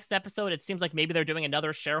stage next episode. It seems like maybe they're doing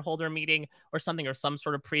another shareholder meeting or something, or some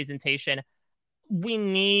sort of presentation. We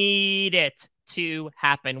need it to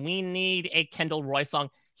happen. We need a Kendall Roy song.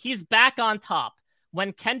 He's back on top.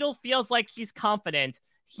 When Kendall feels like he's confident,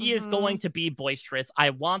 he is going to be boisterous.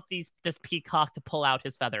 I want this peacock to pull out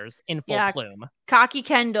his feathers in full plume. Cocky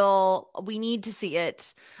Kendall, we need to see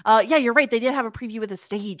it. Yeah, you're right. They did have a preview of the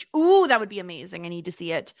stage. Ooh, that would be amazing. I need to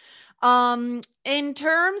see it. In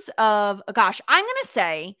terms of, gosh, I'm going to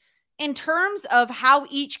say, in terms of how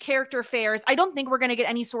each character fares, I don't think we're going to get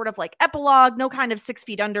any sort of like epilogue, no kind of 6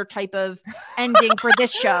 feet under type of ending for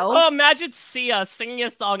this show. Oh, imagine Sia singing a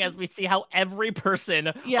song as we see how every person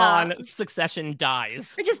on Succession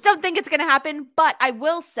dies. I just don't think it's going to happen. But I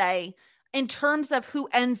will say, in terms of who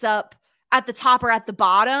ends up at the top or at the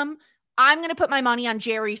bottom, I'm going to put my money on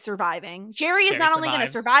Jerry surviving. Jerry is not only going to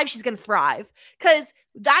survive, she's going to thrive, because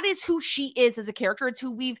that is who she is as a character. It's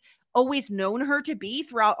who we've always known her to be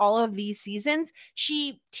throughout all of these seasons.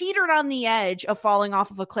 She teetered on the edge of falling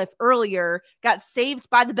off of a cliff earlier, got saved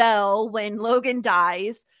by the bell when Logan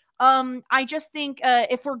dies. I just think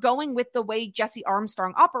if we're going with the way Jesse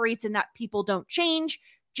Armstrong operates and that people don't change,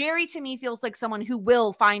 Jerry to me feels like someone who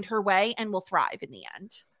will find her way and will thrive in the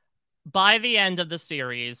end. By the end of the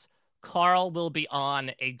series, Carl will be on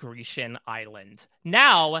a Grecian island.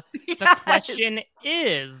 Now, the question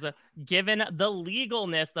is, given the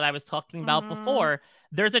legalness that I was talking about before,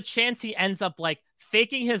 there's a chance he ends up like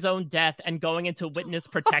faking his own death and going into witness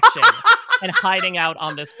protection and hiding out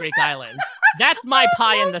on this Greek island. That's my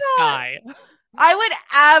pie in the sky. I would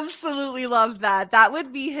absolutely love that. That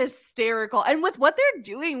would be hysterical. And with what they're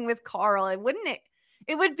doing with Carl, it wouldn't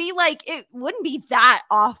be that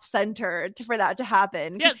off-centered for that to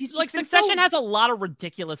happen. Yeah, like Succession has a lot of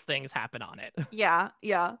ridiculous things happen on it. Yeah.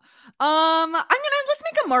 Let's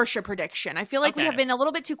make a Marcia prediction. I feel like we have been a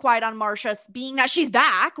little bit too quiet on Marcia, being that she's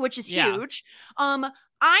back, which is huge.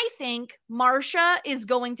 I think Marcia is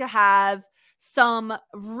going to have some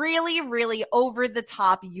really, really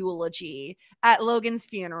over-the-top eulogy at Logan's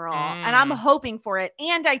funeral, and I'm hoping for it.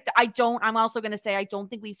 And I'm also going to say I don't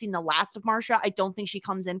think we've seen the last of Marcia. I don't think she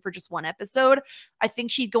comes in for just one episode. I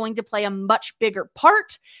think she's going to play a much bigger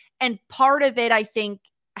part, and part of it, I think,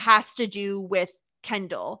 has to do with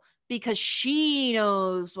Kendall, because she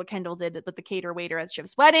knows what Kendall did with the cater waiter at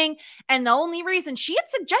Shiv's wedding. And the only reason she had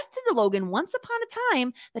suggested to Logan once upon a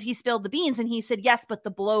time that he spilled the beans, and he said, yes, but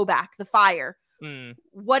the blowback, the fire.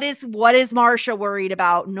 What is Marcia worried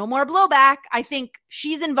about? No more blowback. I think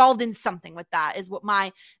she's involved in something with that, is what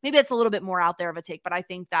maybe it's a little bit more out there of a take, but I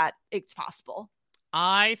think that it's possible.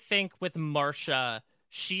 I think with Marcia,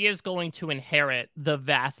 she is going to inherit the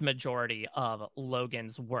vast majority of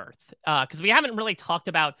Logan's worth. Because we haven't really talked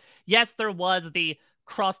about, yes, there was the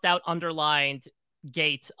crossed out, underlined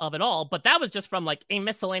gate of it all, but that was just from like a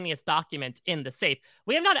miscellaneous document in the safe.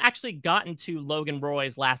 We have not actually gotten to Logan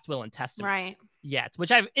Roy's last will and testament yet,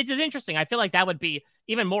 which it is interesting. I feel like that would be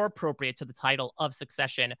even more appropriate to the title of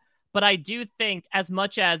Succession. But I do think, as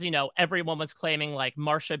much as, everyone was claiming like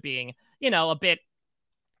Marcia being, a bit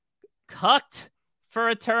cucked, for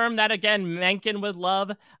a term that, again, Mencken would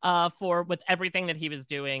love, with everything that he was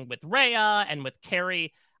doing with Rhea and with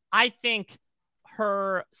Carrie, I think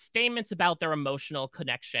her statements about their emotional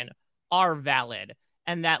connection are valid,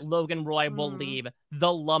 and that Logan Roy will leave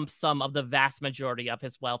the lump sum of the vast majority of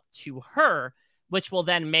his wealth to her, which will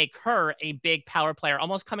then make her a big power player,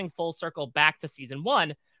 almost coming full circle back to season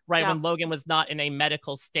 1, right? When Logan was not in a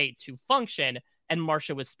medical state to function and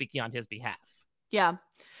Marcia was speaking on his behalf. Yeah.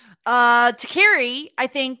 To Carrie, I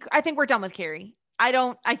think we're done with Carrie.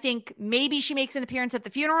 I think maybe she makes an appearance at the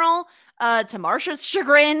funeral, to Marcia's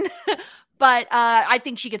chagrin, but I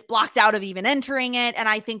think she gets blocked out of even entering it. And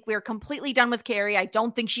I think we're completely done with Carrie. I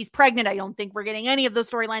don't think she's pregnant. I don't think we're getting any of those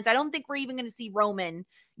storylines. I don't think we're even going to see Roman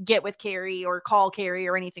get with Carrie or call Carrie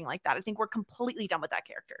or anything like that. I think we're completely done with that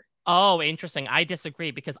character. Oh, interesting. I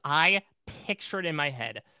disagree, because I pictured in my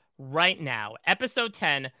head right now, episode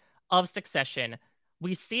 10 of Succession,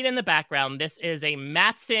 we see it in the background. This is a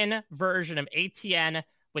Matsson version of ATN,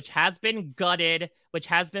 which has been gutted, which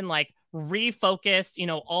has been like refocused.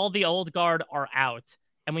 All the old guard are out.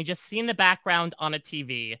 And we just see in the background on a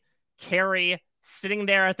TV, Carrie sitting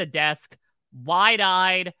there at the desk,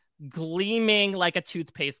 wide-eyed, gleaming like a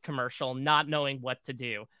toothpaste commercial, not knowing what to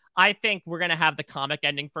do. I think we're going to have the comic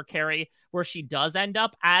ending for Carrie where she does end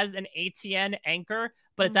up as an ATN anchor,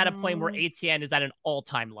 but it's at a point where ATN is at an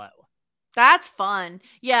all-time low. That's fun.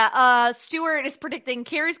 Yeah, Stuart is predicting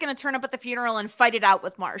Carrie's gonna turn up at the funeral and fight it out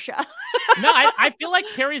with Marcia. No, I feel like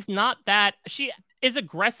Carrie's not that. She is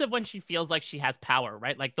aggressive when she feels like she has power,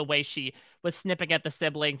 right? Like the way she was snipping at the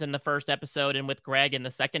siblings in the first episode and with Greg in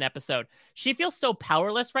the second episode. She feels so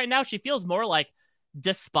powerless right now. She feels more like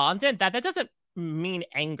despondent. That doesn't mean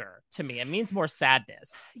anger to me. It means more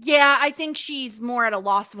sadness. Yeah, I think she's more at a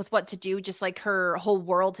loss with what to do, just like her whole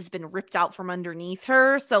world has been ripped out from underneath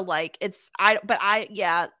her. So like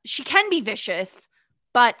yeah, she can be vicious,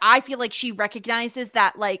 but I feel like she recognizes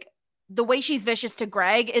that like the way she's vicious to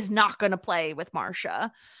Greg is not going to play with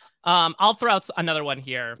Marcia. I'll throw out another one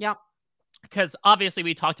here. Yeah. Because obviously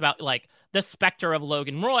we talked about like the specter of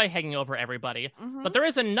Logan Roy hanging over everybody, but there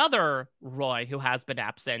is another Roy who has been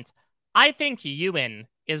absent. I think Ewan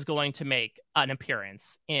is going to make an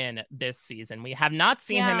appearance in this season. We have not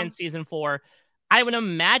seen him in season 4. I would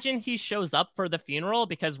imagine he shows up for the funeral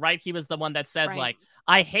because, right, he was the one that said, like,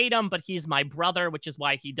 I hate him, but he's my brother, which is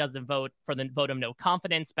why he doesn't vote for the vote of no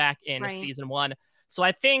confidence back in season 1. So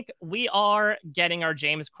I think we are getting our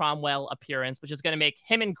James Cromwell appearance, which is going to make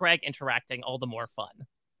him and Greg interacting all the more fun.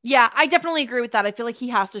 Yeah, I definitely agree with that. I feel like he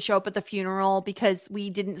has to show up at the funeral because we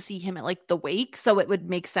didn't see him at like the wake. So it would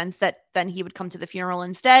make sense that then he would come to the funeral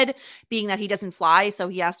instead, being that he doesn't fly. So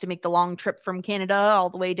he has to make the long trip from Canada all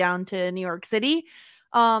the way down to New York City.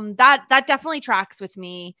 That definitely tracks with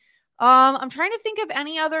me. I'm trying to think of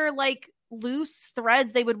any other like loose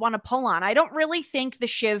threads they would want to pull on. I don't really think the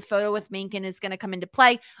Shiv photo with Mencken is going to come into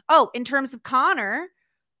play. Oh, in terms of Connor,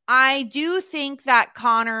 I do think that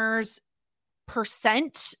Connor's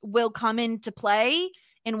percent will come into play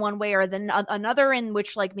in one way or another, in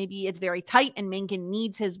which like maybe it's very tight and Mencken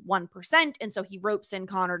needs his 1%, and so he ropes in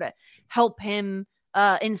Connor to help him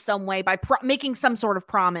in some way by making some sort of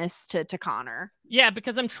promise to Connor. Yeah,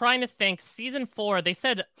 because I'm trying to think. Season 4, they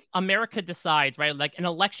said America Decides, right? Like an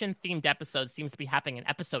election themed episode seems to be happening in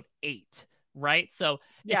episode 8, right? So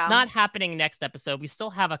it's not happening next episode. We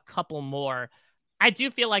still have a couple more. I do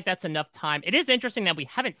feel like that's enough time. It is interesting that we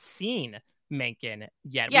haven't seen Mencken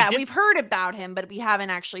yet. Yeah, we've heard about him, but we haven't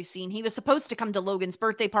actually seen. He was supposed to come to Logan's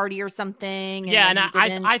birthday party or something. And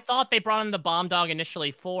I thought they brought in the bomb dog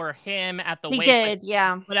initially for him at the wake. Did,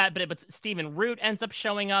 yeah. But Stephen Root ends up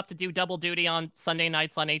showing up to do double duty on Sunday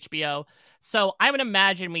nights on HBO. So I would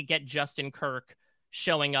imagine we get Justin Kirk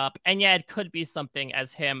showing up. And yeah, it could be something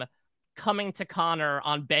as him coming to Connor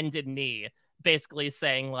on bended knee, basically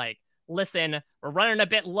saying like, listen, we're running a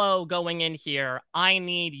bit low going in here. I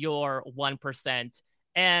need your 1%.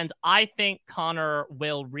 And I think Connor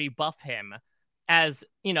will rebuff him as,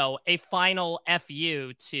 you know, a final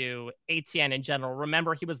FU to ATN in general.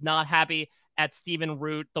 Remember, he was not happy at Stephen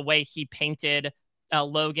Root, the way he painted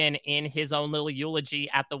Logan in his own little eulogy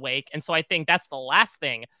at the wake. And so I think that's the last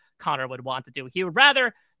thing Connor would want to do. He would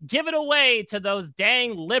rather give it away to those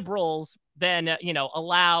dang liberals than, you know,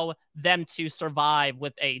 allow them to survive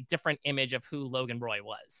with a different image of who Logan Roy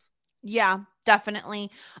was. Yeah, definitely.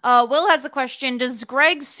 Will has a question. Does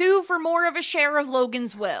Greg sue for more of a share of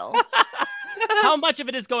Logan's will? How much of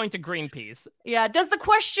it is going to Greenpeace? Yeah. Does the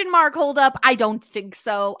question mark hold up? I don't think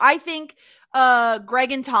so. I think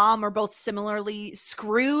Greg and Tom are both similarly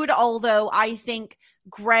screwed, although I think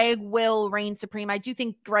Greg will reign supreme. I do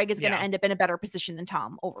think Greg is going to end up in a better position than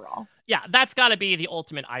Tom overall. Yeah, that's got to be the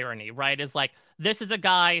ultimate irony, right? Is like, this is a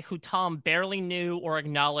guy who Tom barely knew or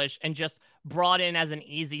acknowledged and just brought in as an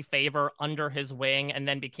easy favor under his wing and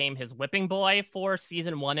then became his whipping boy for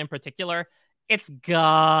season 1 in particular. It's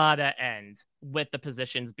gotta end with the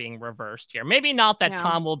positions being reversed here. Maybe not that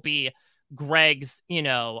Tom will be Greg's, you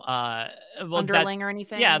know, underling or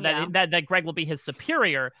anything. Yeah, that Greg will be his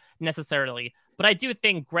superior necessarily. But I do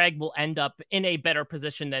think Greg will end up in a better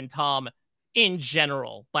position than Tom in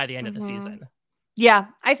general by the end of the season. Yeah,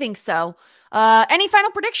 I think so. Any final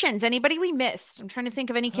predictions? Anybody we missed? I'm trying to think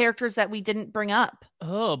of any characters that we didn't bring up.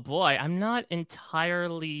 Oh boy, I'm not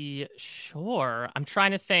entirely sure. I'm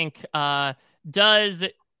trying to think.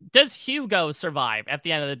 Does Hugo survive at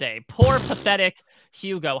the end of the day? Poor, pathetic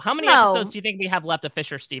Hugo. How many episodes do you think we have left of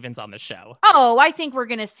Fisher Stevens on the show? Oh, I think we're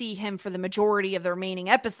going to see him for the majority of the remaining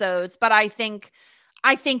episodes, but I think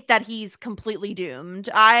that he's completely doomed.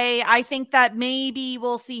 I think that maybe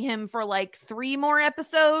we'll see him for like 3 more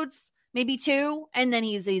episodes, maybe 2, and then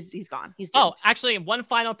he's gone. He's doomed. Oh, actually, one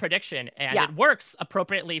final prediction, and it works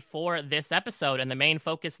appropriately for this episode and the main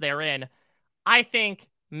focus therein. I think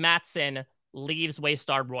Matsson leaves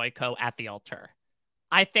Waystar Royco at the altar.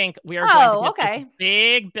 I think we are going to get this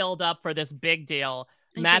big build up for this big deal.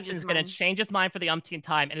 And Matsson's going to change his mind for the umpteenth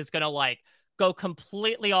time, and it's going to like go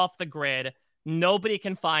completely off the grid. Nobody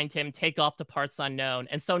can find him, take off to parts unknown.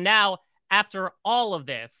 And so now, after all of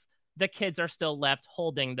this, the kids are still left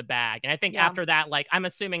holding the bag. And I think after that, like, I'm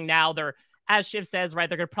assuming now they're, as Shiv says, right,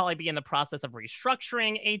 they're going to probably be in the process of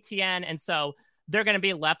restructuring ATN. And so they're going to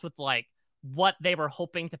be left with like what they were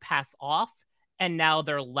hoping to pass off. And now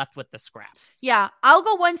they're left with the scraps. Yeah, I'll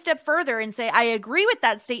go one step further and say I agree with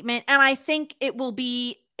that statement. And I think it will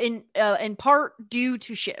be in part due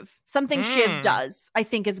to Shiv. Something Shiv does, I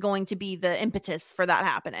think, is going to be the impetus for that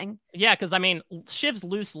happening. Yeah, because I mean, Shiv's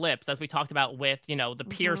loose lips, as we talked about with, you know, the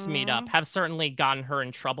Pierce meetup, have certainly gotten her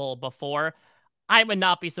in trouble before. I would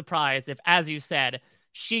not be surprised if, as you said,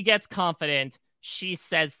 she gets confident, she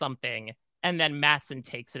says something, and then Matsson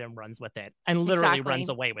takes it and runs with it and literally runs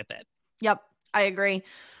away with it. Yep, I agree.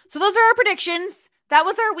 So those are our predictions. That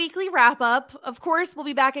was our weekly wrap up. Of course, we'll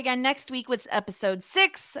be back again next week with episode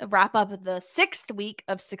 6, a wrap up of the 6th week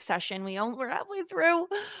of Succession. We're halfway through.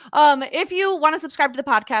 If you want to subscribe to the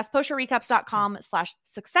podcast,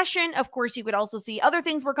 postshowrecaps.com/succession. Of course, you could also see other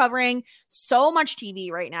things we're covering. So much TV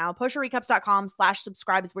right now.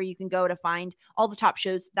 postshowrecaps.com/subscribe is where you can go to find all the top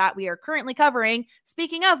shows that we are currently covering.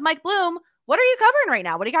 Speaking of, Mike Bloom, what are you covering right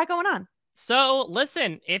now? What do you got going on? So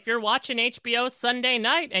listen, if you're watching HBO Sunday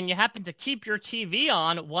night and you happen to keep your TV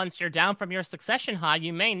on once you're down from your Succession high,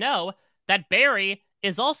 you may know that Barry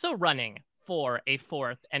is also running for a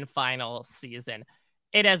 4th and final season.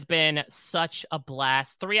 It has been such a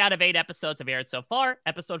blast. 3 out of 8 episodes have aired so far.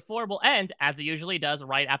 Episode 4 will end, as it usually does,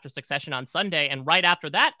 right after Succession on Sunday. And right after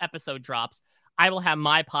that episode drops, I will have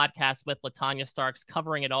my podcast with LaTanya Starks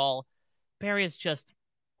covering it all. Barry is just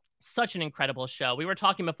such an incredible show. We were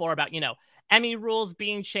talking before about, you know, Emmy rules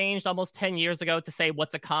being changed almost 10 years ago to say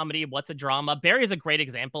what's a comedy, what's a drama. Barry is a great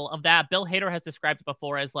example of that. Bill Hader has described it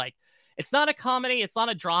before as like, it's not a comedy, it's not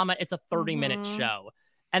a drama, it's a 30-minute show.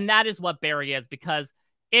 And that is what Barry is, because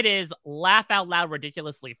it is laugh out loud,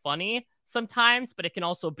 ridiculously funny sometimes, but it can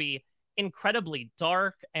also be incredibly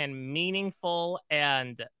dark and meaningful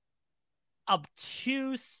and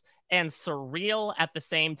obtuse and surreal at the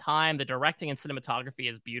same time. The directing and cinematography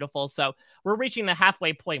is beautiful. So we're reaching the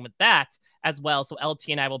halfway point with that as well. So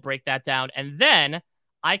LT and I will break that down. And then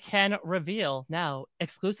I can reveal now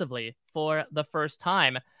exclusively for the first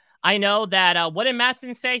time. I know that, what did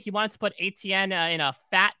Matsson say? He wanted to put ATN in a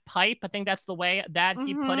fat pipe. I think that's the way that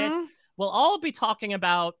he put it. We'll all be talking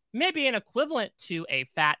about maybe an equivalent to a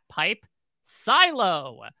fat pipe,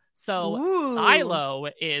 Silo. So Silo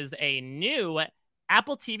is a new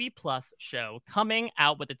Apple TV Plus show coming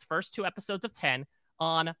out with its first 2 episodes of 10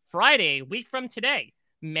 on Friday, a week from today,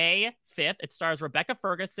 May 5th. It stars Rebecca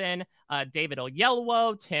Ferguson, David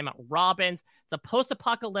Oyelowo, Tim Robbins. It's a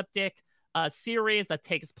post-apocalyptic series that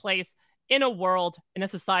takes place in a world, in a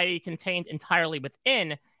society contained entirely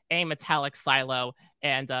within a metallic silo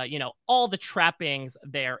and, you know, all the trappings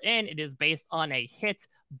therein. It is based on a hit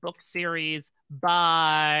book series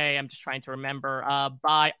by, I'm just trying to remember,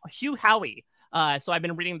 by Hugh Howey. So I've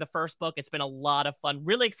been reading the first book. It's been a lot of fun.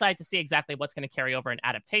 Really excited to see exactly what's going to carry over in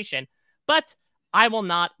adaptation. But I will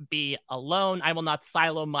not be alone. I will not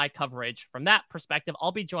silo my coverage from that perspective.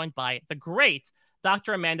 I'll be joined by the great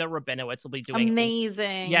Dr. Amanda Rabinowitz. Will be doing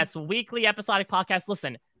amazing. Weekly episodic podcast.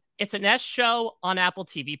 Listen, it's an S show on Apple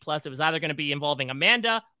TV Plus. It was either going to be involving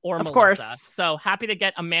Amanda or Melissa. Course. So happy to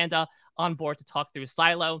get Amanda on board to talk through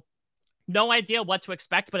Silo. No idea what to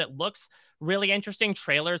expect, but it looks really interesting.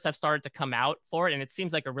 Trailers have started to come out for it, and it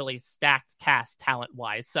seems like a really stacked cast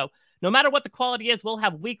talent-wise. So no matter what the quality is, we'll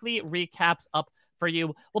have weekly recaps up for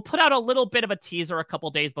you. We'll put out a little bit of a teaser a couple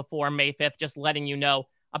days before May 5th, just letting you know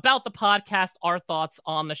about the podcast, our thoughts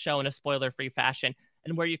on the show in a spoiler-free fashion,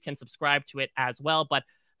 and where you can subscribe to it as well. But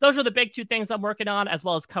those are the big 2 things I'm working on, as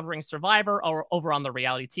well as covering Survivor or over on the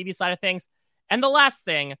reality TV side of things. And the last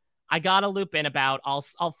thing I gotta loop in about,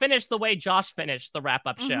 I'll finish the way Josh finished the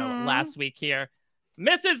wrap-up show last week here.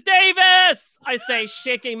 Mrs. Davis, I say,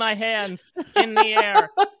 shaking my hands in the air.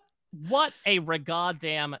 What a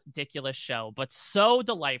goddamn ridiculous show, but so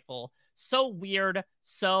delightful, so weird,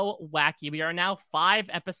 so wacky. We are now 5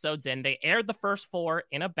 episodes in. They aired the first 4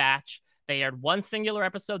 in a batch. They aired one singular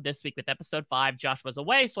episode this week with episode 5. Josh was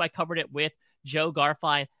away, so I covered it with Joe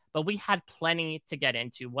Garfine, but we had plenty to get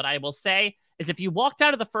into. What I will say is if you walked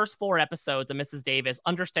out of the first 4 episodes of Mrs. Davis,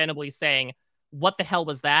 understandably saying, what the hell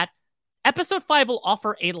was that? Episode 5 will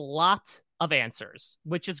offer a lot of answers,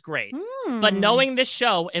 which is great. But knowing this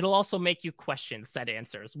show, it'll also make you question said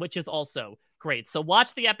answers, which is also great. So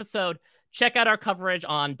watch the episode, check out our coverage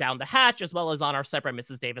on Down the Hatch, as well as on our separate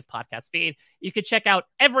Mrs. Davis podcast feed. You can check out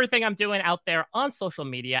everything I'm doing out there on social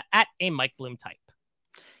media at a Mike Bloom type.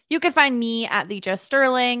 You can find me at the Jess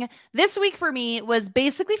Sterling. This week for me was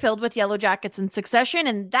basically filled with Yellow Jackets and Succession,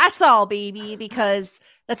 and that's all, baby, because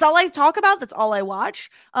That's all I talk about. That's all I watch.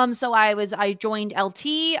 So I joined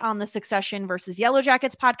LT on the Succession versus Yellow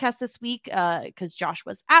Jackets podcast this week because Josh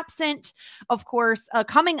was absent. Of course,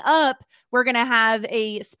 coming up, we're going to have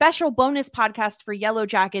a special bonus podcast for Yellow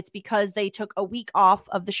Jackets because they took a week off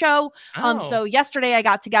of the show. So yesterday I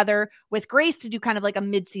got together with Grace to do kind of like a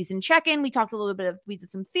mid-season check-in. We talked a little bit we did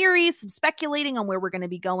some theories, some speculating on where we're going to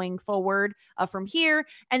be going forward from here.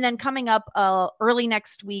 And then coming up early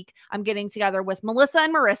next week, I'm getting together with Melissa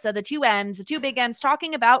and Marissa, the two M's, the two big M's,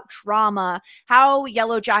 talking about trauma, how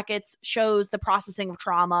Yellow Jackets shows the processing of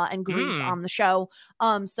trauma and grief on the show.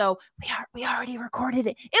 So we already recorded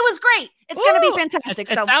it. It was great. It's going to be fantastic.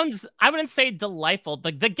 It sounds, I wouldn't say delightful.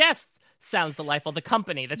 The guest sounds delightful. The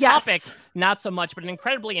company, the topic, not so much, but an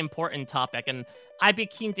incredibly important topic. And I'd be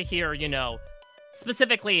keen to hear,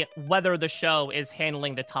 specifically whether the show is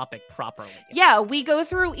handling the topic properly. Yeah, we go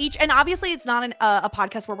through each, and obviously it's not a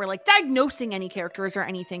podcast where we're like diagnosing any characters or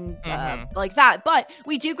anything like that, but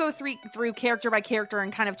we do go through character by character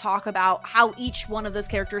and kind of talk about how each one of those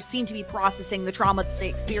characters seem to be processing the trauma that they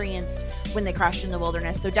experienced when they crashed in the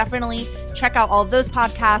wilderness. So definitely check out all of those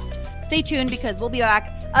podcasts. Stay tuned because we'll be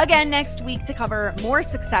back again next week to cover more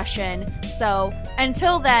Succession. So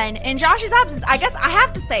until then, in Josh's absence, I guess I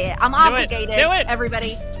have to say it. I'm obligated. Do it.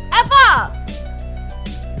 Everybody, F off!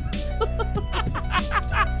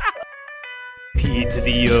 P to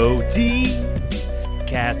the OD,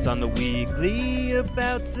 cast on the weekly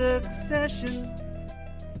about Succession.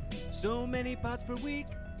 So many pods per week,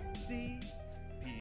 see.